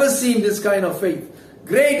have never seen this kind of faith.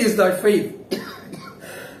 Great is thy faith."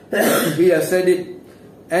 He has said it.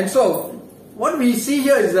 And so, what we see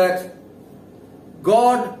here is that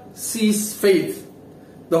God sees faith.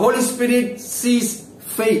 The Holy Spirit sees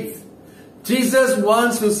faith. Jesus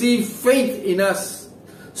wants to see faith in us.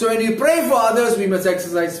 So when we pray for others, we must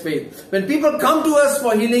exercise faith. When people come to us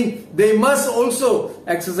for healing, they must also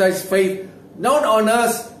exercise faith, not on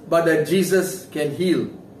us, but that Jesus can heal.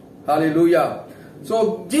 Hallelujah.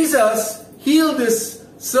 So Jesus healed this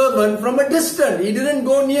servant from a distance. He didn't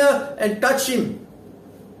go near and touch him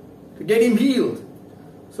to get him healed.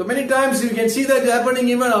 So many times you can see that happening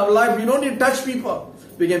even in our life. We don't need to touch people.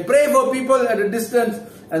 We can pray for people at a distance,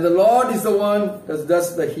 and the Lord is the one that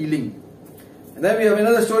does the healing. And then we have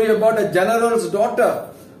another story about a general's daughter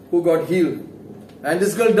who got healed. And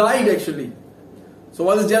this girl died actually. So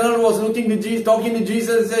while the general was looking to Jesus, talking to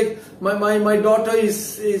Jesus, he said, my daughter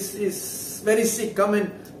is very sick. Come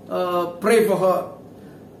and pray for her.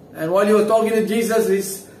 And while he was talking to Jesus,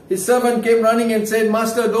 his servant came running and said,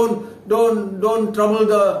 "Master, don't trouble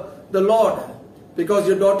the Lord, because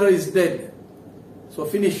your daughter is dead. So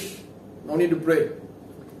finish. No need to pray."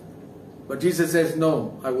 But Jesus says,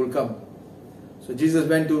 "No, I will come." So Jesus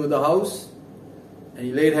went to the house and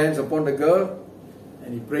he laid hands upon the girl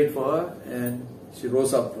and he prayed for her, and she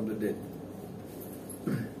rose up from the dead.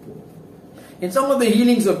 In some of the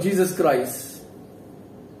healings of Jesus Christ,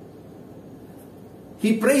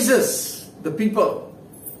 he praises the people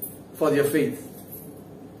for their faith.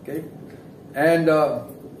 Okay? And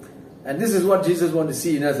this is what Jesus wants to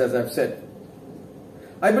see in us, as I've said.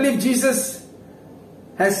 I believe Jesus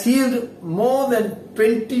has healed more than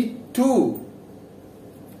 22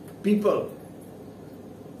 people.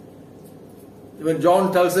 Even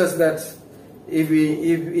John tells us that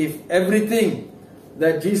if everything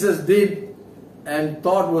that Jesus did and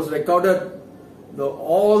thought was recorded, the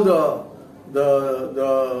whole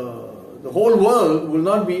world will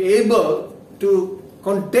not be able to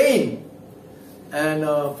contain, and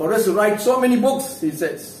for us to write so many books, he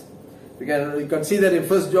says. You can see that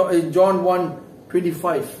in John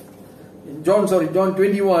 1:25. In John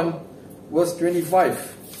 21 verse 25,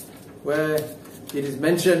 where it is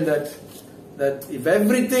mentioned that if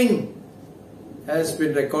everything has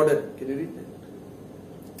been recorded. Can you read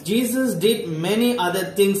that? Jesus did many other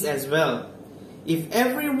things as well. If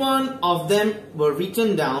every one of them were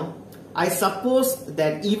written down, I suppose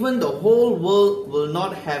that even the whole world will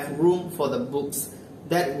not have room for the books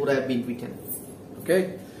that would have been written.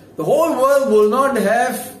 Okay? The whole world will not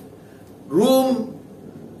have room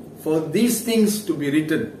for these things to be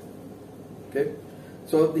written. Okay?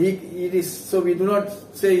 So we do not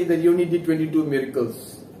say that you only did 22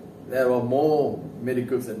 miracles. There are more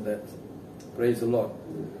miracles than that. Praise the Lord.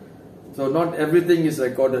 So not everything is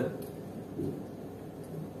recorded.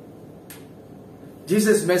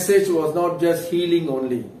 Jesus' message was not just healing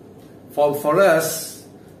only. For us,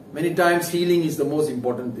 many times healing is the most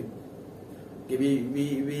important thing. Okay,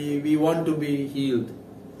 we want to be healed.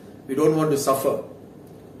 We don't want to suffer.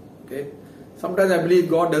 Okay. Sometimes I believe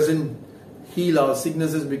God doesn't heal our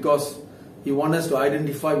sicknesses because He wants us to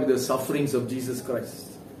identify with the sufferings of Jesus Christ.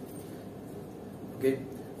 Okay.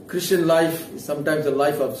 Christian life is sometimes a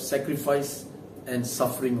life of sacrifice and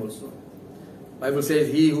suffering also. Bible says,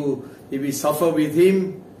 if we suffer with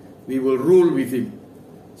Him, we will rule with Him.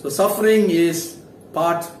 So suffering is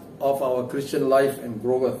part of our Christian life and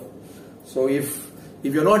growth. So if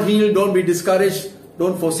you're not healed, don't be discouraged,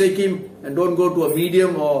 don't forsake Him, and don't go to a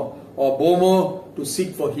medium or BOMO to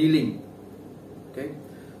seek for healing. Okay?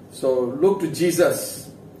 So look to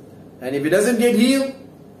Jesus. And if He doesn't get healed,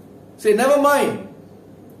 say, never mind.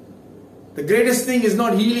 The greatest thing is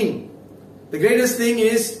not healing. The greatest thing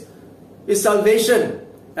is salvation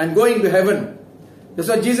and going to heaven. That's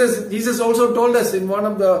what Jesus also told us in one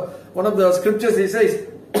of the scriptures. He says,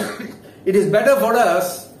 it is better for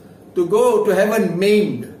us to go to heaven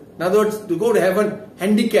maimed. In other words, to go to heaven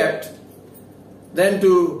handicapped than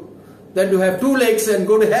to have two legs and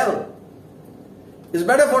go to hell. It's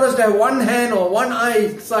better for us to have one hand or one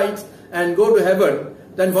eyesight and go to heaven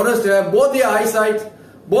than for us to have both the eyesight,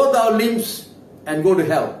 both our limbs, and go to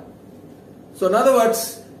hell. So in other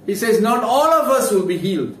words, He says not all of us will be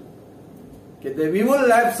healed. Okay, we will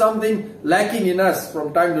have something lacking in us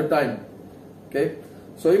from time to time. Okay,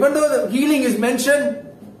 so even though the healing is mentioned,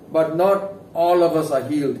 but not all of us are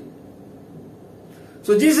healed.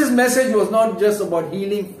 So Jesus' message was not just about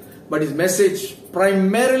healing, but His message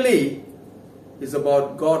primarily is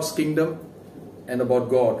about God's kingdom and about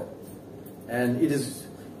God. And it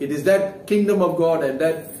is that kingdom of God and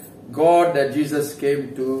that God that Jesus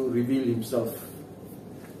came to reveal Himself.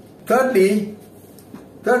 Thirdly,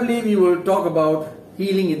 we will talk about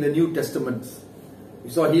healing in the New Testament. We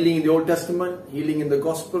saw healing in the Old Testament, healing in the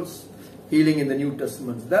Gospels, healing in the New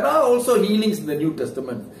Testament. There are also healings in the New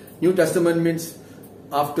Testament. New Testament means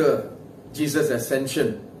after Jesus'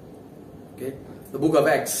 ascension. Okay, the book of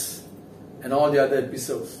Acts and all the other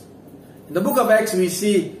epistles. In the book of Acts, we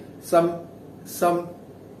see some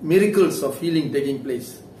miracles of healing taking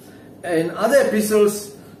place. In other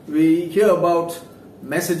epistles, we hear about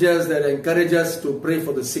messages that encourage us to pray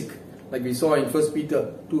for the sick, like we saw in 1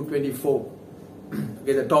 Peter 2:24.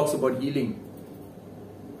 Okay, that talks about healing.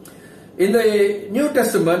 In the New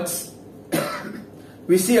Testament,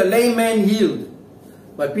 we see a lame man healed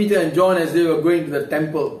by Peter and John as they were going to the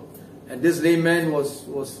temple. And this lame man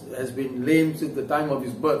has been lame since the time of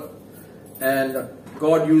his birth. And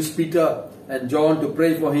God used Peter and John to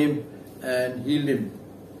pray for him and healed him.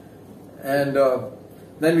 And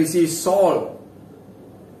then we see Saul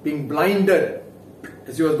being blinded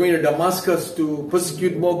as he was going to Damascus to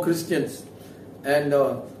persecute more Christians. And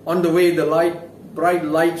on the way, the bright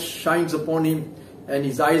light shines upon him and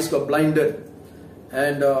his eyes got blinded.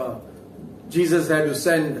 And Jesus had to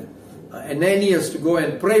send Ananias to go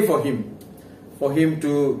and pray for him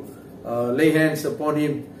to lay hands upon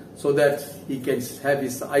him so that he can have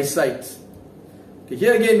his eyesight. Okay,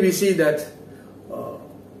 here again we see that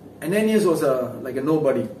Ananias was like a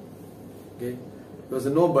nobody. Okay, he was a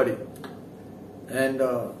nobody. And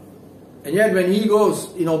yet when he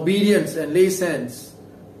goes in obedience and lays hands,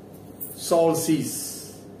 Saul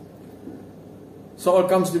sees. Saul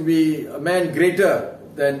comes to be a man greater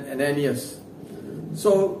than Ananias.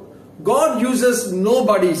 So God uses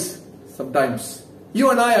nobodies sometimes.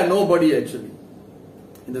 You and I are nobody actually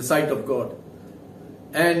in the sight of God.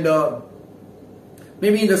 And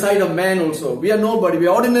maybe in the sight of man also. We are nobody, we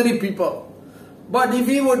are ordinary people. But if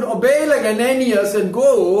we would obey like Ananias and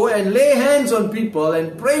go and lay hands on people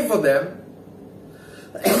and pray for them,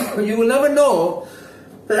 you will never know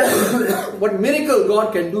what miracle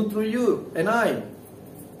God can do through you and I.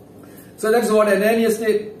 So that's what Ananias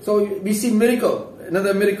did. So we see miracle,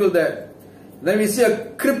 another miracle there. Then we see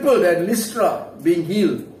a crippled at Lystra being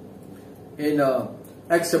healed in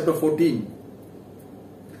Acts chapter 14.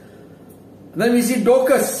 And then we see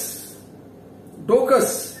Dorcas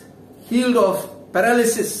healed of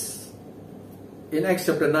paralysis in Acts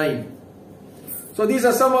chapter 9. So these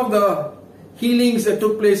are some of the healings that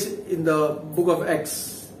took place in the book of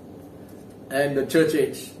Acts and the church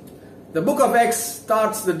age. The book of Acts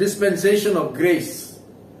starts the dispensation of grace.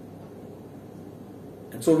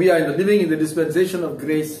 And so we are living in the dispensation of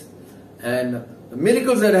grace, and the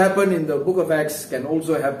miracles that happen in the book of Acts can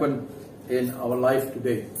also happen in our life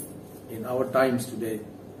today, in our times today.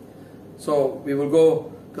 So we will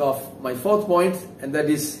go of my fourth point, and that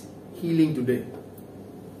is healing today.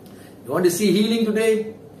 You want to see healing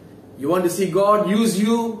today? You want to see God use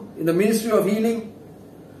you in the ministry of healing?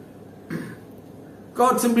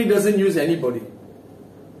 God simply doesn't use anybody.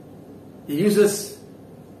 He uses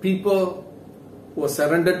people who are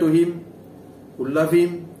surrendered to Him, who love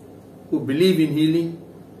Him, who believe in healing,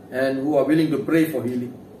 and who are willing to pray for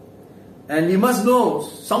healing. And we must know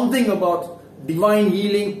something about divine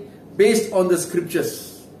healing based on the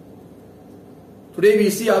scriptures. Today we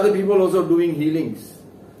see other people also doing healings.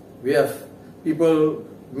 We have people,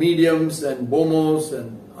 mediums and bomos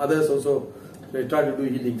and others also, they try to do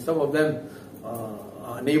healing. Some of them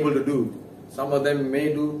are unable to do. Some of them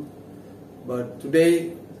may do. But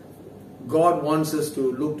today, God wants us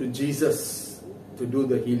to look to Jesus to do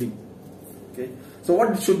the healing. Okay? So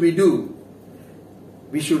what should we do?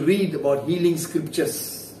 We should read about healing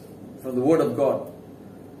scriptures from the Word of God.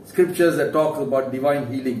 Scriptures that talk about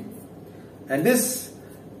divine healing. And this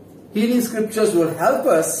healing scriptures will help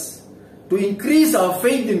us to increase our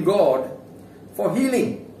faith in God for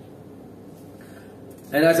healing.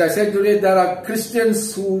 And as I said today, there are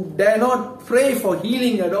Christians who dare not pray for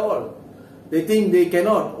healing at all. They think they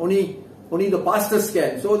cannot, only the pastors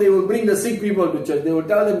can. So they will bring the sick people to church. They will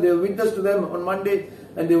tell them, they will witness to them on Monday,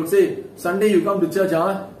 and they will say, Sunday you come to church,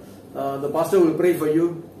 the pastor will pray for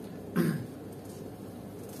you.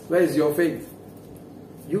 Where is your faith?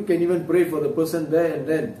 You can even pray for the person there and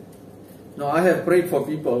then. Now I have prayed for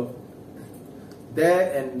people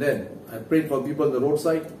there and then. I prayed for people on the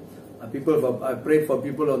roadside. I prayed for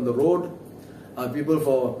people on the road. I prayed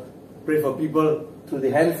for people through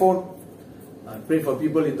the handphone. I pray for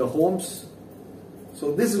people in the homes.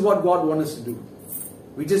 So this is what God wants us to do.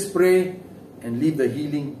 We just pray and leave the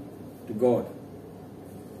healing to God.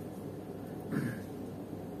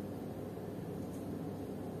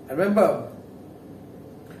 I remember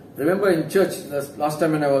in church, last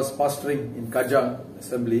time when I was pastoring in Kajang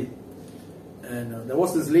assembly, and there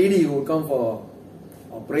was this lady who would come for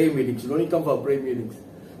a prayer meeting. She would only come for prayer meetings.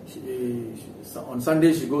 On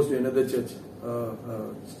Sunday she goes to another church,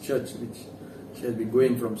 which she has been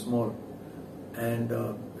going from small. And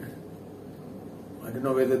I don't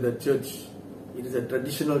know whether the church, it is a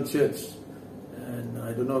traditional church, and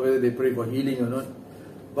I don't know whether they pray for healing or not.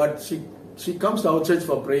 But she comes to our church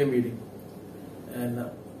for prayer meeting,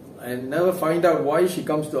 and I never find out why she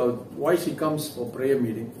comes for prayer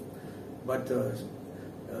meeting. But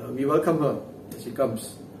we welcome her. She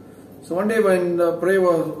comes. So one day when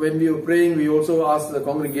we were praying, we also asked the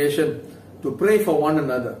congregation to pray for one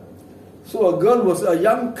another. So a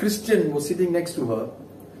young Christian was sitting next to her.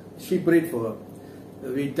 She prayed for her.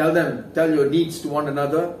 We tell your needs to one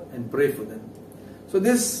another and pray for them. So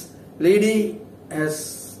this lady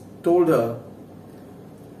has told her,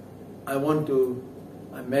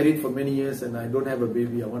 I'm married for many years and I don't have a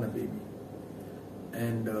baby, I want a baby.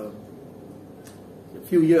 And a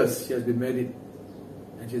few years she has been married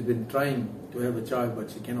and she's been trying to have a child,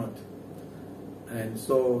 but she cannot. And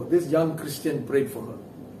so this young Christian prayed for her.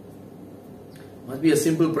 Must be a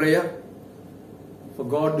simple prayer for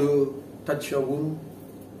God to touch her womb,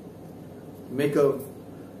 make her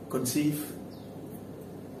conceive.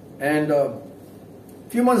 And a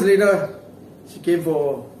few months later, she came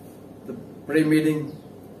for the prayer meeting,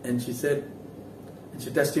 and she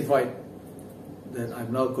testified that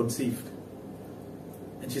I'm now conceived.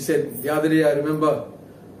 And she said, the other day I remember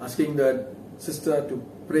asking that sister to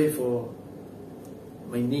pray for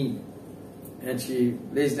my knee. And she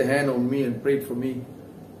placed a hand on me and prayed for me.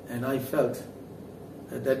 And I felt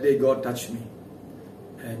that day God touched me.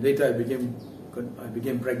 And later I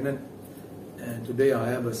became pregnant. And today I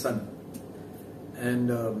have a son.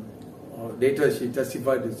 And later she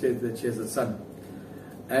testified to say that she has a son.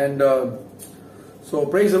 And so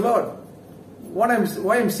praise the Lord. Why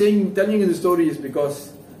I'm telling you the story is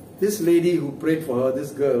because this lady who prayed for her,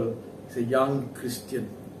 this girl, is a young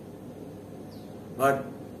Christian. But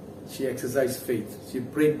she exercised faith. She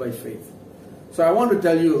prayed by faith. So I want to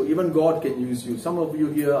tell you, even God can use you. Some of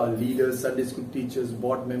you here are leaders, Sunday school teachers,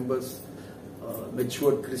 board members,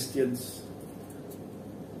 matured Christians.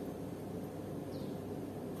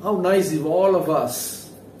 How nice if all of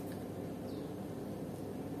us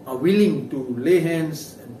are willing to lay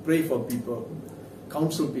hands and pray for people,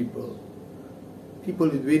 counsel people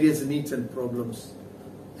with various needs and problems.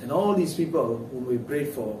 And all these people whom we pray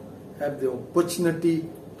for have the opportunity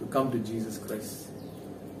to come to Jesus Christ.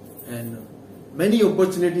 And many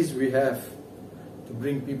opportunities we have to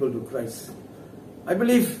bring people to Christ. I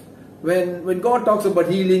believe when God talks about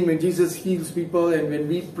healing, when Jesus heals people and when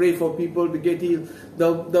we pray for people to get healed,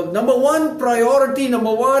 the number one priority,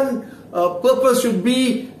 number one purpose should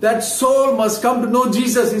be that soul must come to know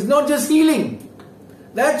Jesus. It's not just healing.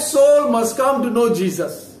 That soul must come to know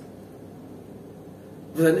Jesus.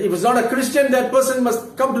 If it's not a Christian, that person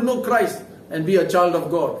must come to know Christ and be a child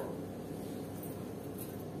of God.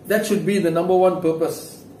 That should be the number one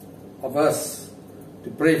purpose of us, to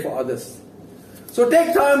pray for others. So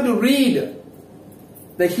take time to read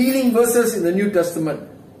the healing verses in the New Testament.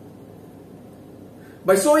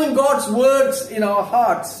 By sowing God's words in our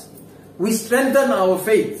hearts, we strengthen our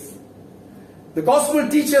faith. The gospel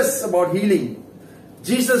teaches about healing.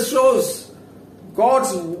 Jesus shows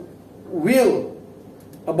God's will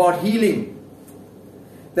about healing.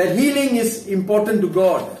 That healing is important to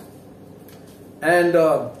God. And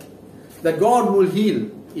that God will heal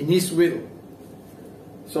in His will.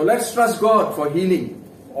 So let's trust God for healing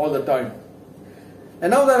all the time.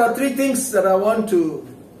 And now there are three things that I want you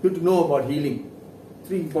to know about healing.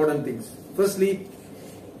 Three important things. Firstly,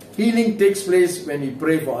 healing takes place when we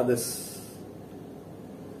pray for others.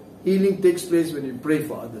 Healing takes place when we pray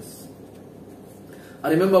for others. I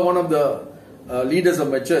remember one of the leaders of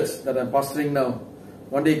my church that I'm pastoring now.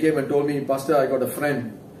 One day he came and told me, Pastor, I got a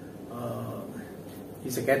friend.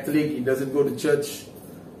 He's a Catholic, he doesn't go to church,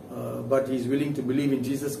 but he's willing to believe in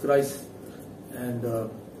Jesus Christ. And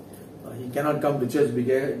he cannot come to church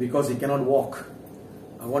because he cannot walk.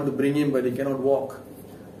 I want to bring him, but he cannot walk.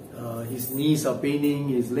 His knees are paining,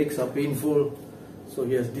 his legs are painful, so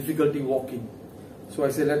he has difficulty walking. So I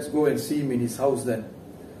said, let's go and see him in his house then.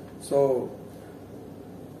 So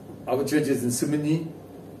our church is in Simini,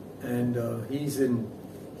 and he's in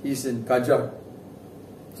Kajak.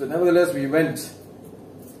 So nevertheless, we went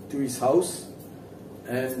to his house,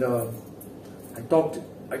 and I talked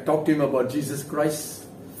to him about Jesus Christ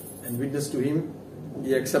and witnessed to him.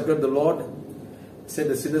 He accepted the Lord, said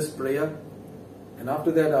the sinner's prayer, and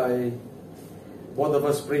after that both of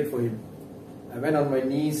us prayed for him. I went on my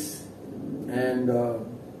knees, and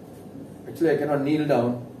actually I cannot kneel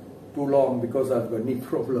down too long because I've got knee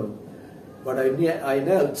problem, but I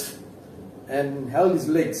knelt and held his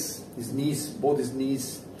legs, his knees, both his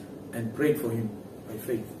knees, and prayed for him by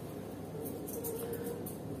faith.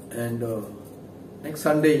 And next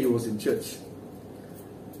Sunday he was in church,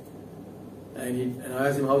 and I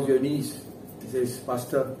asked him, how's your knees? He says,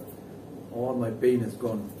 Pastor, all my pain has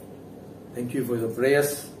gone. Thank you for your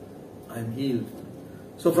prayers. I'm healed.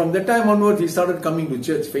 So from that time onward, he started coming to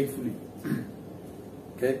church faithfully.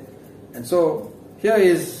 Okay, and so here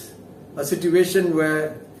is a situation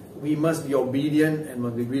where we must be obedient and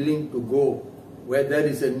must be willing to go. Where there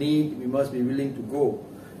is a need, we must be willing to go.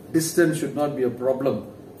 Distance should not be a problem.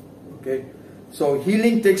 Okay, so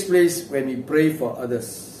healing takes place when we pray for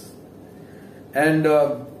others. And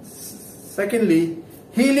secondly,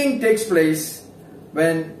 healing takes place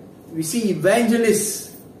when we see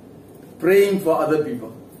evangelists praying for other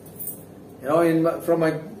people. You know, from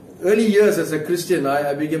my early years as a Christian,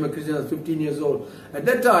 I became a Christian at 15 years old. At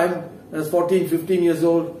that time, when I was 14, 15 years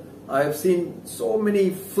old, I have seen so many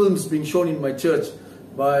films being shown in my church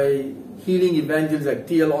by healing evangelists like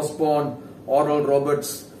T.L. Osborne, Oral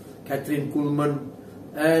Roberts, Catherine Kuhlman,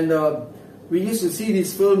 and we used to see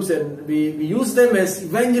these films, and we used them as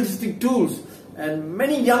evangelistic tools, and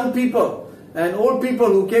many young people and old people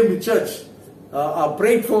who came to church are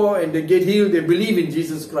prayed for, and they get healed, they believe in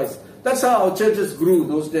Jesus Christ. That's how our churches grew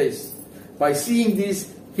those days, by seeing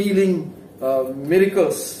these healing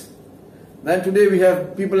miracles. Then today we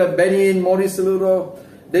have people like Benny and Maurice Siluro,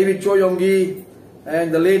 David Choyongi,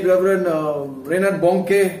 and the late Reverend Renard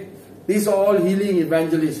Bonke. These are all healing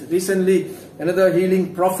evangelists. Recently, another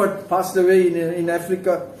healing prophet passed away in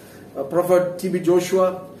Africa, Prophet T.B.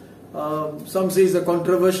 Joshua. Some say he's a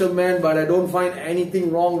controversial man, but I don't find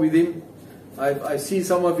anything wrong with him. I see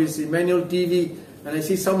some of his Emmanuel TV, and I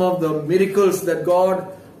see some of the miracles that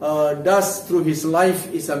God does through his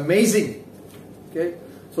life is amazing. Okay,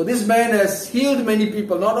 so this man has healed many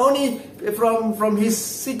people, not only from his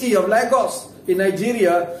city of Lagos in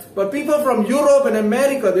Nigeria, but people from Europe and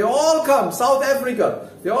America. They all come, South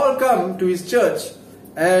Africa, they all come to his church,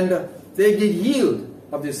 and they get healed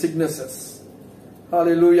of their sicknesses.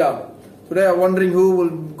 Hallelujah. Today I'm wondering who will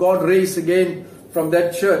God raise again from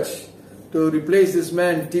that church to replace this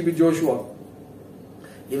man, T.B. Joshua.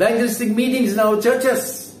 Evangelistic meetings in our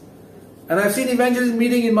churches, and I've seen evangelistic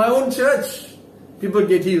meeting in my own church. People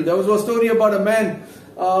get healed. There was a story about a man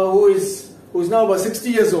who is now about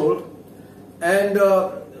 60 years old, and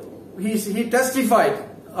he testified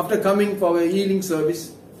after coming for a healing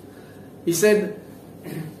service. He said,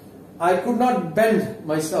 I could not bend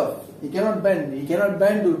myself. He cannot bend. He cannot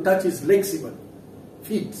bend to touch his legs even,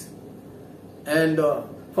 feet. And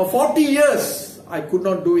for 40 years, I could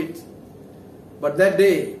not do it. But that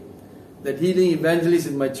day, that healing evangelist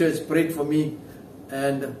in my church prayed for me,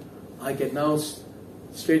 and I can now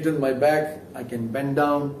straighten my back, I can bend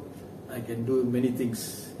down, I can do many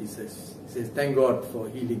things, he says. He says, thank God for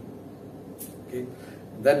healing. Okay.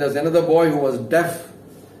 Then there's another boy who was deaf,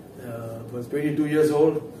 was 22 years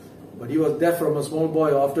old, but he was deaf from a small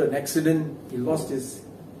boy. After an accident, he lost his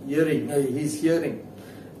hearing,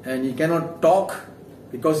 and he cannot talk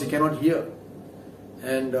because he cannot hear.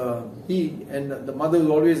 And the mother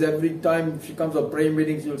will always, every time she comes to prayer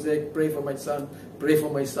meetings, she will say, pray for my son, pray for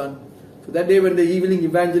my son. So that day when the evening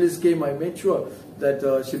evangelist came, I made sure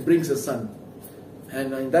that she brings her son.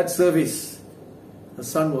 And in that service, the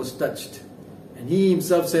son was touched. And he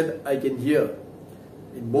himself said, I can hear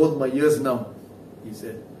in both my ears now, he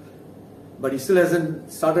said. But he still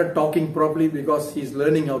hasn't started talking properly because he's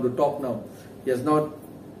learning how to talk now. He has not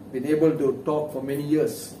been able to talk for many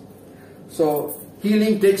years. So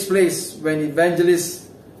healing takes place when evangelists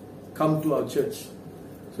come to our church.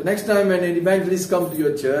 So next time when an evangelist comes to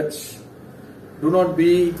your church, do not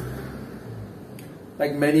be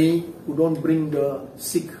like many who don't bring the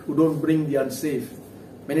sick, who don't bring the unsaved.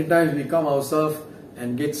 Many times we come ourselves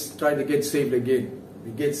and try to get saved again.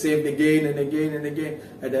 We get saved again and again and again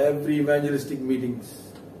at every evangelistic meetings.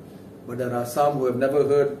 But there are some who have never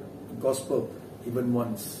heard the gospel even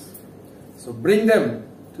once. So bring them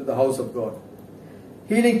to the house of God.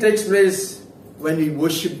 Healing takes place when we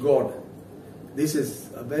worship God. This is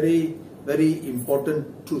a very, very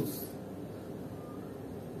important truth.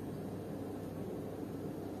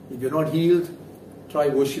 If you're not healed, try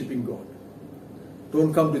worshiping God.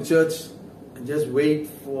 Don't come to church and just wait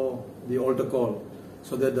for the altar call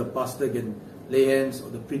so that the pastor can lay hands, or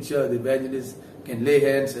the preacher, the evangelist can lay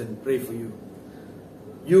hands and pray for you.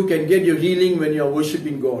 You can get your healing when you are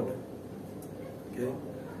worshiping God. Okay?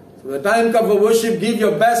 So the time comes for worship, give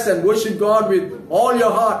your best and worship God with all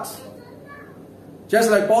your heart. Just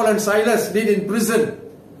like Paul and Silas did in prison.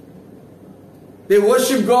 They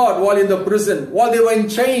worshiped God while in the prison. While they were in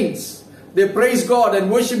chains, they praised God and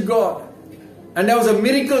worshiped God. And there was a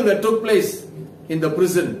miracle that took place in the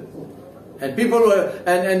prison. And people were,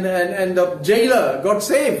 and the jailer got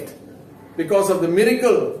saved because of the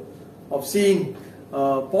miracle of seeing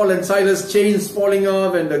Paul and Silas' chains falling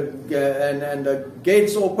off and the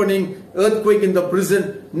gates opening, earthquake in the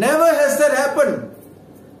prison. Never has that happened.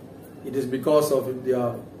 It is because of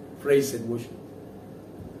their praise and worship.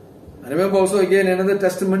 I remember also again another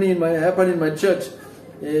testimony happened in my church.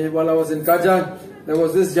 While I was in Kajang, there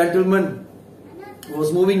was this gentleman who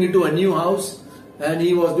was moving into a new house, and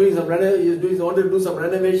he was doing wanted to do some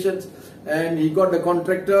renovations, and he got the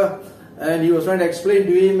contractor, and he was trying to explain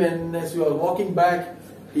to him, and as he was walking back,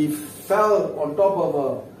 he fell on top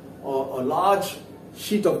of a large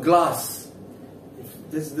sheet of glass.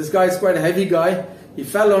 This guy is quite a heavy guy. He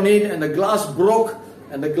fell on it, and the glass broke,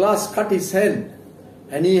 and the glass cut his hand,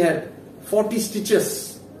 and he had 40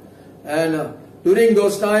 stitches. And during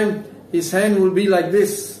those times, his hand will be like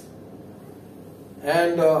this,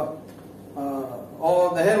 and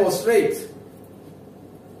or the hand was straight.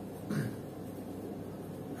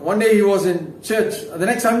 One day he was in church. The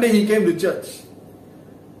next Sunday he came to church,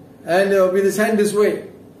 and with his hand this way.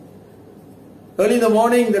 Early in the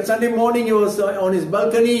morning, that Sunday morning, he was on his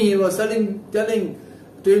balcony. He was telling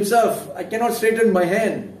to himself, I cannot straighten my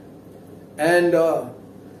hand. And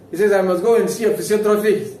he says, I must go and see a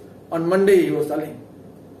physiotherapist. On Monday, he was telling.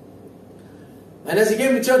 And as he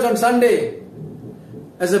came to church on Sunday,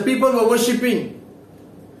 as the people were worshipping,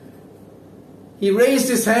 he raised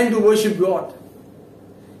his hand to worship God.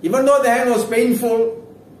 Even though the hand was painful,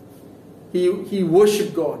 he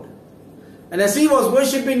worshipped God. And as he was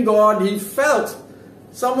worshipping God, he felt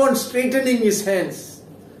someone straightening his hands.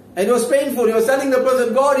 And it was painful. He was telling the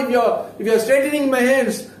person, God, if you're straightening my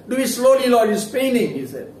hands, do it slowly, Lord. It's paining, he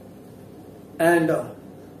said. And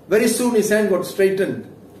very soon his hand got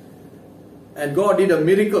straightened. And God did a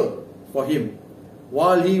miracle for him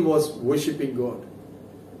while he was worshipping God.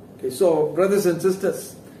 Okay, so brothers and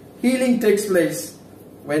sisters, healing takes place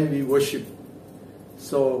when we worship.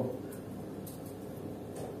 So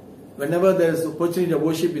whenever there is opportunity to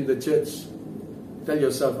worship in the church, tell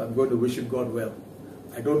yourself, I'm going to worship God well.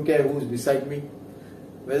 I don't care who's beside me.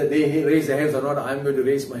 Whether they raise their hands or not, I'm going to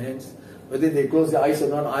raise my hands. Whether they close their eyes or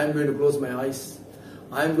not, I'm going to close my eyes.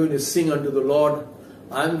 I'm going to sing unto the Lord.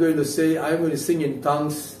 I'm going to sing in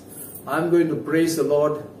tongues. I'm going to praise the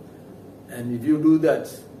Lord. And if you do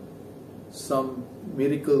that, some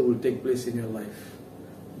miracle will take place in your life.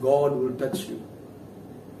 God will touch you.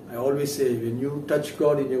 I always say, when you touch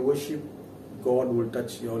God in your worship, God will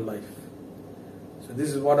touch your life. So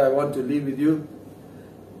this is what I want to leave with you.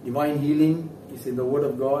 Divine healing is in the Word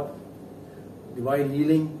of God. Divine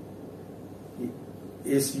healing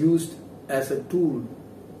is used as a tool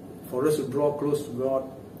for us to draw close to God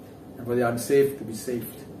and for the unsaved to be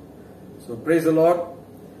saved. So praise the Lord.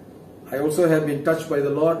 I also have been touched by the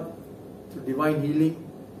Lord through divine healing.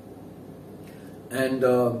 And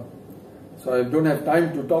so I don't have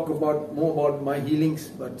time to talk more about my healings,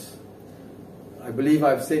 but I believe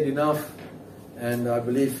I've said enough, and I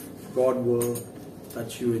believe God will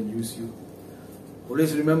touch you and use you.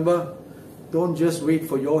 Always remember, don't just wait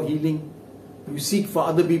for your healing. You seek for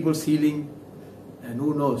other people's healing, and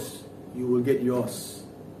who knows, you will get yours.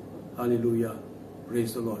 Hallelujah.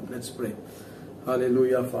 Praise the Lord. Let's pray.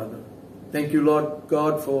 Hallelujah, Father. Thank you, Lord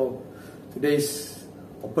God, for today's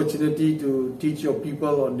opportunity to teach your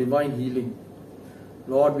people on divine healing.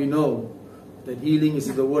 Lord, we know that healing is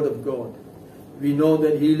in the Word of God. We know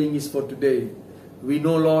that healing is for today. We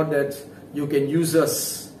know, Lord, that you can use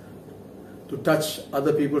us to touch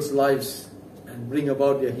other people's lives and bring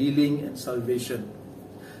about their healing and salvation.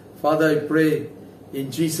 Father, I pray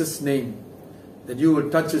in Jesus' name that you will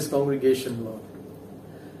touch this congregation, Lord.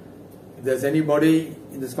 If there's anybody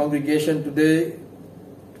in this congregation today,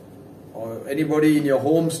 or anybody in your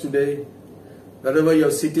homes today, wherever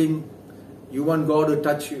you're sitting, you want God to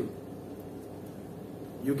touch you,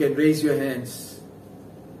 you can raise your hands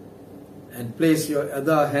and place your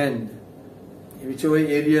other hand in whichever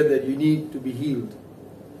area that you need to be healed.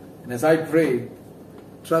 And as I pray,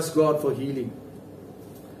 trust God for healing.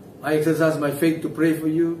 I exercise my faith to pray for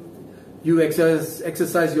you. You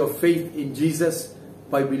exercise your faith in Jesus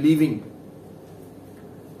by believing.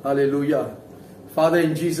 Hallelujah. Father,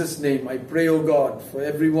 in Jesus' name, I pray, O God, for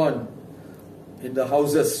everyone in the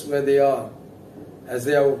houses where they are, as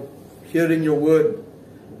they are hearing your word,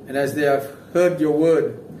 and as they have heard your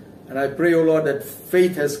word. And I pray, O Lord, that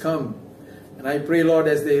faith has come. And I pray, Lord,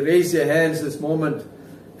 as they raise their hands this moment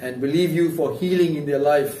and believe you for healing in their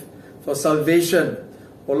life, for salvation,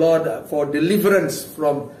 O Lord, for deliverance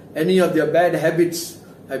from any of their bad habits.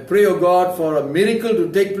 I pray, O God, for a miracle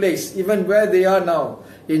to take place, even where they are now.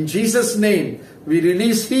 In Jesus' name, we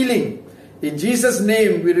release healing. In Jesus'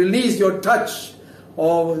 name, we release your touch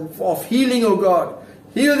of healing, O God.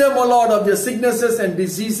 Heal them, O Lord, of their sicknesses and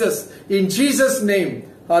diseases. In Jesus' name,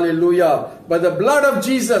 hallelujah. By the blood of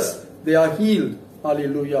Jesus, they are healed.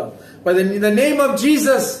 Hallelujah. In the name of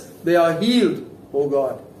Jesus, they are healed, O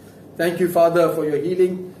God. Thank you, Father, for your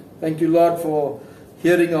healing. Thank you, Lord, for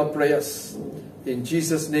hearing our prayers. In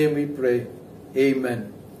Jesus' name we pray.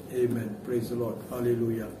 Amen. Amen. Praise the Lord.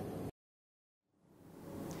 Hallelujah.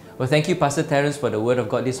 Well, thank you, Pastor Terence, for the word of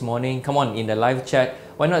God this morning. Come on, in the live chat,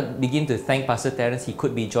 why not begin to thank Pastor Terence? He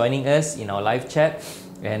could be joining us in our live chat.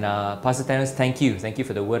 And Pastor Terence, thank you. Thank you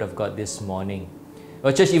for the word of God this morning.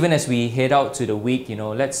 Well, church, even as we head out to the week,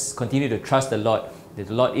 let's continue to trust the Lord. That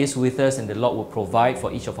the Lord is with us and the Lord will provide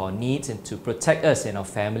for each of our needs and to protect us and our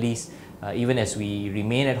families. Even as we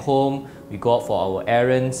remain at home, we go out for our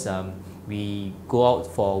errands, we go out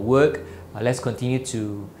for work, let's continue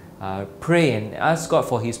to pray and ask God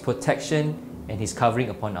for His protection and His covering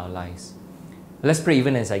upon our lives. Let's pray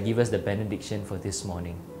even as I give us the benediction for this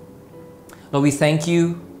morning. Lord, we thank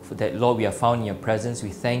you for that, Lord, we are found in your presence. We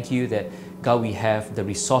thank you that, God, we have the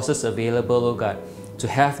resources available, oh God, to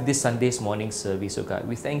have this Sunday's morning service, oh God.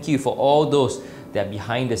 We thank you for all those that are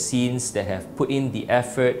behind the scenes, that have put in the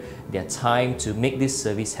effort, their time to make this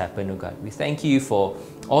service happen, oh God. We thank you for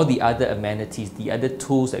all the other amenities, the other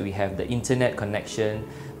tools that we have, the internet connection,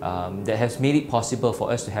 that has made it possible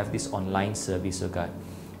for us to have this online service, oh God.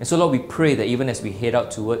 And so, Lord, we pray that even as we head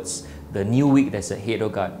out towards the new week that's ahead, oh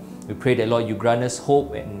God, we pray that, Lord, you grant us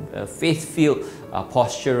hope and a faith-filled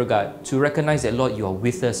posture, oh God, to recognize that, Lord, you are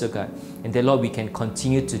with us, oh God, and that, Lord, we can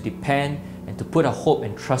continue to depend and to put our hope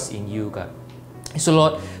and trust in you, God. And so,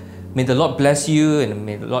 Lord, may the Lord bless you and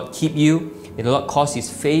may the Lord keep you. May the Lord cause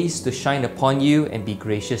His face to shine upon you and be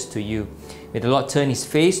gracious to you. May the Lord turn His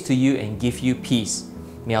face to you and give you peace.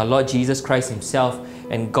 May our Lord Jesus Christ Himself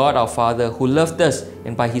and God our Father, who loved us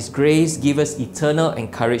and by His grace give us eternal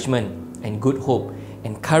encouragement and good hope,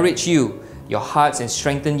 encourage you, your hearts, and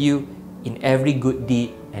strengthen you in every good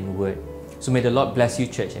deed and word. So may the Lord bless you,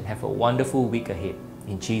 church, and have a wonderful week ahead.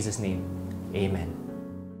 In Jesus' name, amen.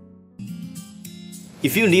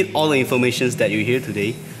 If you need all the information that you hear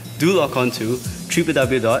today, do log on to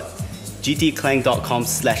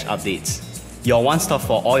www.gtklang.com/updates, your one-stop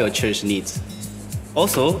for all your church needs.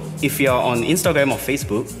 Also, if you are on Instagram or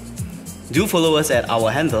Facebook, do follow us at our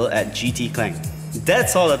handle at GTKlang.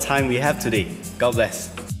 That's all the time we have today. God bless.